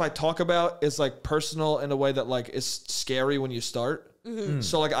like the stuff I talk about is like personal in a way that like is scary when you start.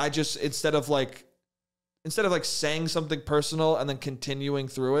 So like I just, instead of like instead of like saying something personal and then continuing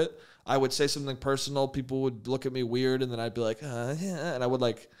through it, I would say something personal. People would look at me weird, and then I'd be like, yeah, and I would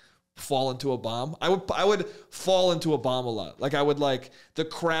like fall into a bomb. I would fall into a bomb a lot. Like I would like the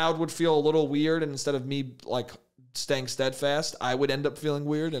crowd would feel a little weird, and instead of me like staying steadfast, I would end up feeling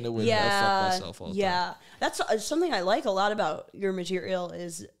weird, and it would I'd fuck myself all the time. That's something I like a lot about your material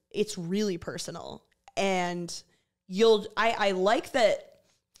is it's really personal, and I like that.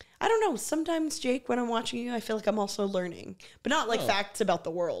 I don't know. Sometimes, Jake, when I'm watching you, I feel like I'm also learning, but not like facts about the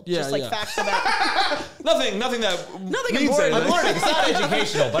world. Yeah, just like facts about nothing that nothing means important. I'm learning. It's not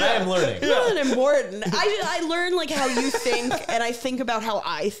educational, but I am learning. Nothing important. I learn like how you think, and I think about how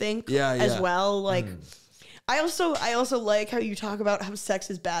I think as well. Like. I also like how you talk about how sex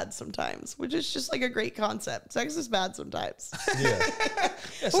is bad sometimes, which is just like a great concept. Sex is bad sometimes. Yeah.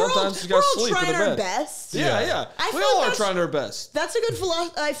 Sometimes you gotta sleep in the bed. We're all trying our best. Yeah. We all are trying our best. That's a good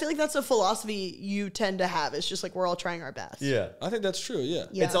philosophy. I feel like that's a philosophy you tend to have. It's just like we're all trying our best. Yeah. I think that's true. Yeah.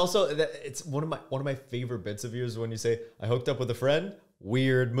 It's also it's one of my favorite bits of yours when you say, I hooked up with a friend.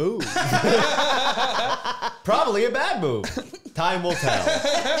 Weird move. Probably a bad move. Time will tell.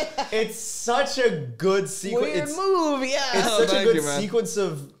 It's such a good sequence. Weird move, yeah. It's such a good sequence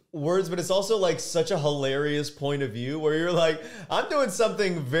of words, but it's also like such a hilarious point of view where you're like, I'm doing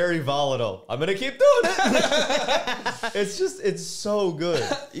something very volatile. I'm gonna keep doing it. It's so good.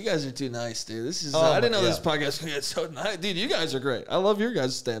 You guys are too nice, dude. This is I didn't know this podcast could get so nice. Dude, you guys are great. I love your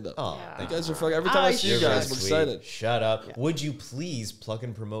guys' stand-up. Oh, you guys are fucking every time I see you guys, I'm excited. Shut up. Yeah. Would you please plug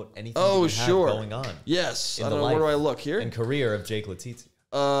and promote anything that you have going on? Yes. I don't know, where do I look here? And career of Jake Letizia.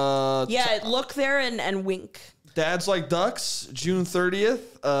 Look there and wink. Dads Like Ducks, June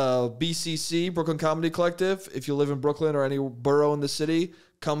 30th, BCC, Brooklyn Comedy Collective. If you live in Brooklyn or any borough in the city,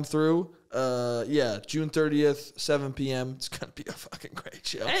 come through. June 30th, 7 p.m. It's going to be a fucking great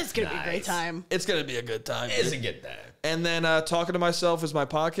show. It's going to be a great time. It's going to be a good time. It's a good time. And then Talking to Myself is my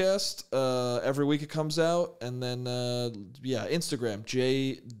podcast. Every week it comes out. And then, Instagram,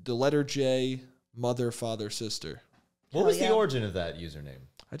 the letter J, mother, father, sister. What was the origin of that username?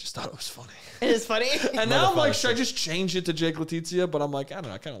 I just thought it was funny. It is funny. And now I'm like, should I just change it to Jake Letizia? But I'm like, I don't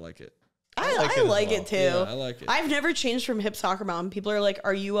know. I kind of like it. I like it too. Yeah, I like it. I've never changed from hip soccer mom. People are like,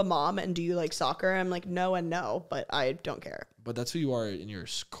 are you a mom and do you like soccer? I'm like, no and no, but I don't care. But that's who you are in your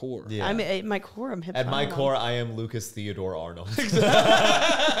core. Yeah. I'm at my core. I'm hip soccer. At my core, I am Lucas Theodore Arnold.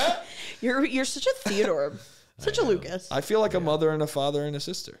 You're such a Theodore. Such a Lucas. I feel like a mother and a father and a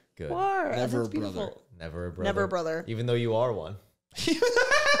sister. Good. Never a brother. Never a brother. Never a brother. Even though you are one.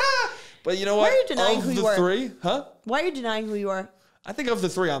 But you know what? Why are you denying who you are? Of the three, huh? Why are you denying who you are? I think of the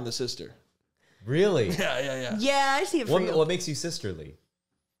three, I'm the sister. Really? Yeah. Yeah, I see it for you. What makes you sisterly?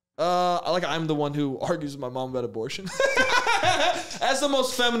 I'm the one who argues with my mom about abortion. As the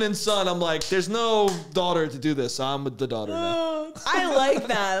most feminine son, I'm like, there's no daughter to do this, so I'm the daughter now. I like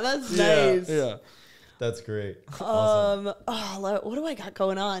that. That's nice. Yeah. That's great. Awesome. What do I got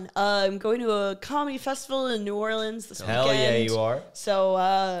going on? I'm going to a comedy festival in New Orleans this weekend. Hell yeah, you are.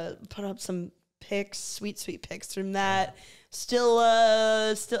 So put up some pics, sweet pics from that. I'm still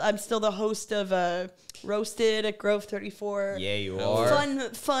the host of Roasted at Grove 34. Yeah, you are.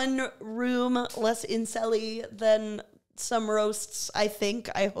 Fun room, less incelly than some roasts,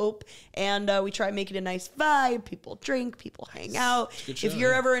 I hope. And we try and make it a nice vibe. People drink, people hang out. If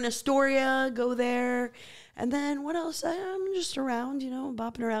you're ever in Astoria, go there. And then what else? I'm just around,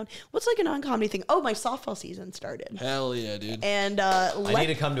 bopping around. What's like a non-comedy thing? Oh, my softball season started. Hell yeah, dude. And I need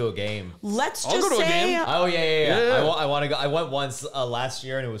to come to a game. Let's I'll just go to a say, game. Oh yeah. I want to go. I went once last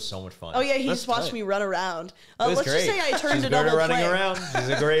year and it was so much fun. Oh yeah, he just watched me run around. Let's great. just say I turned She's a good double at running play. around. She's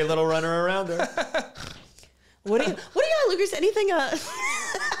a great little runner arounder. What do you got, Lucas? Anything?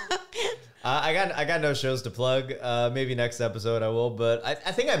 I got no shows to plug. Maybe next episode I will, but I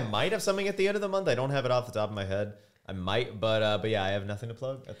think I might have something at the end of the month. I don't have it off the top of my head. I might, but yeah, I have nothing to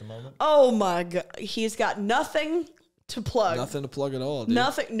plug at the moment. Oh my god, he's got nothing to plug. Nothing to plug at all, dude.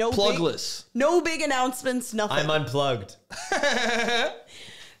 Nothing. No plugless. No big announcements. Nothing. I'm unplugged.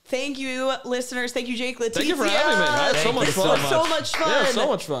 Thank you, listeners. Thank you, Jake Letizia. Thank you for having me. I had so much fun. So much fun. Yeah, so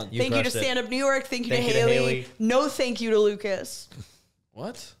much fun. Thank you to Stand Up New York. Thank you to Haley. No thank you to Lucas.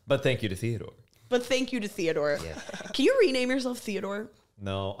 What? But thank you to Theodore. But thank you to Theodore. Yeah. Can you rename yourself Theodore?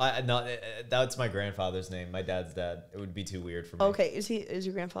 No, that's my grandfather's name. My dad's dad. It would be too weird for me. Okay, is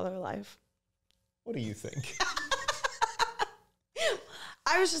your grandfather alive? What do you think?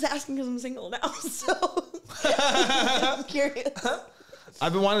 I was just asking because I'm single now, so I'm curious.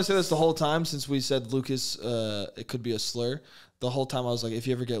 I've been wanting to say this the whole time since we said Lucas. It could be a slur. The whole time I was like, if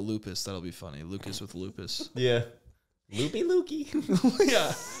you ever get lupus, that'll be funny. Lucas with lupus. Yeah. Loopy Lukey.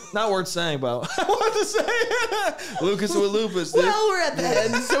 Yeah, not worth saying, but I wanted to say it. Lucas with lupus, dude. Well, we're at the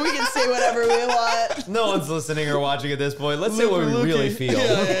end, so we can say whatever we want. No one's listening or watching at this point. Let's say what we really feel.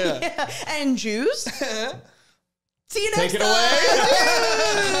 Yeah. Yeah. And Jews. See you next Take it time.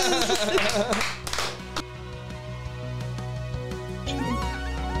 away.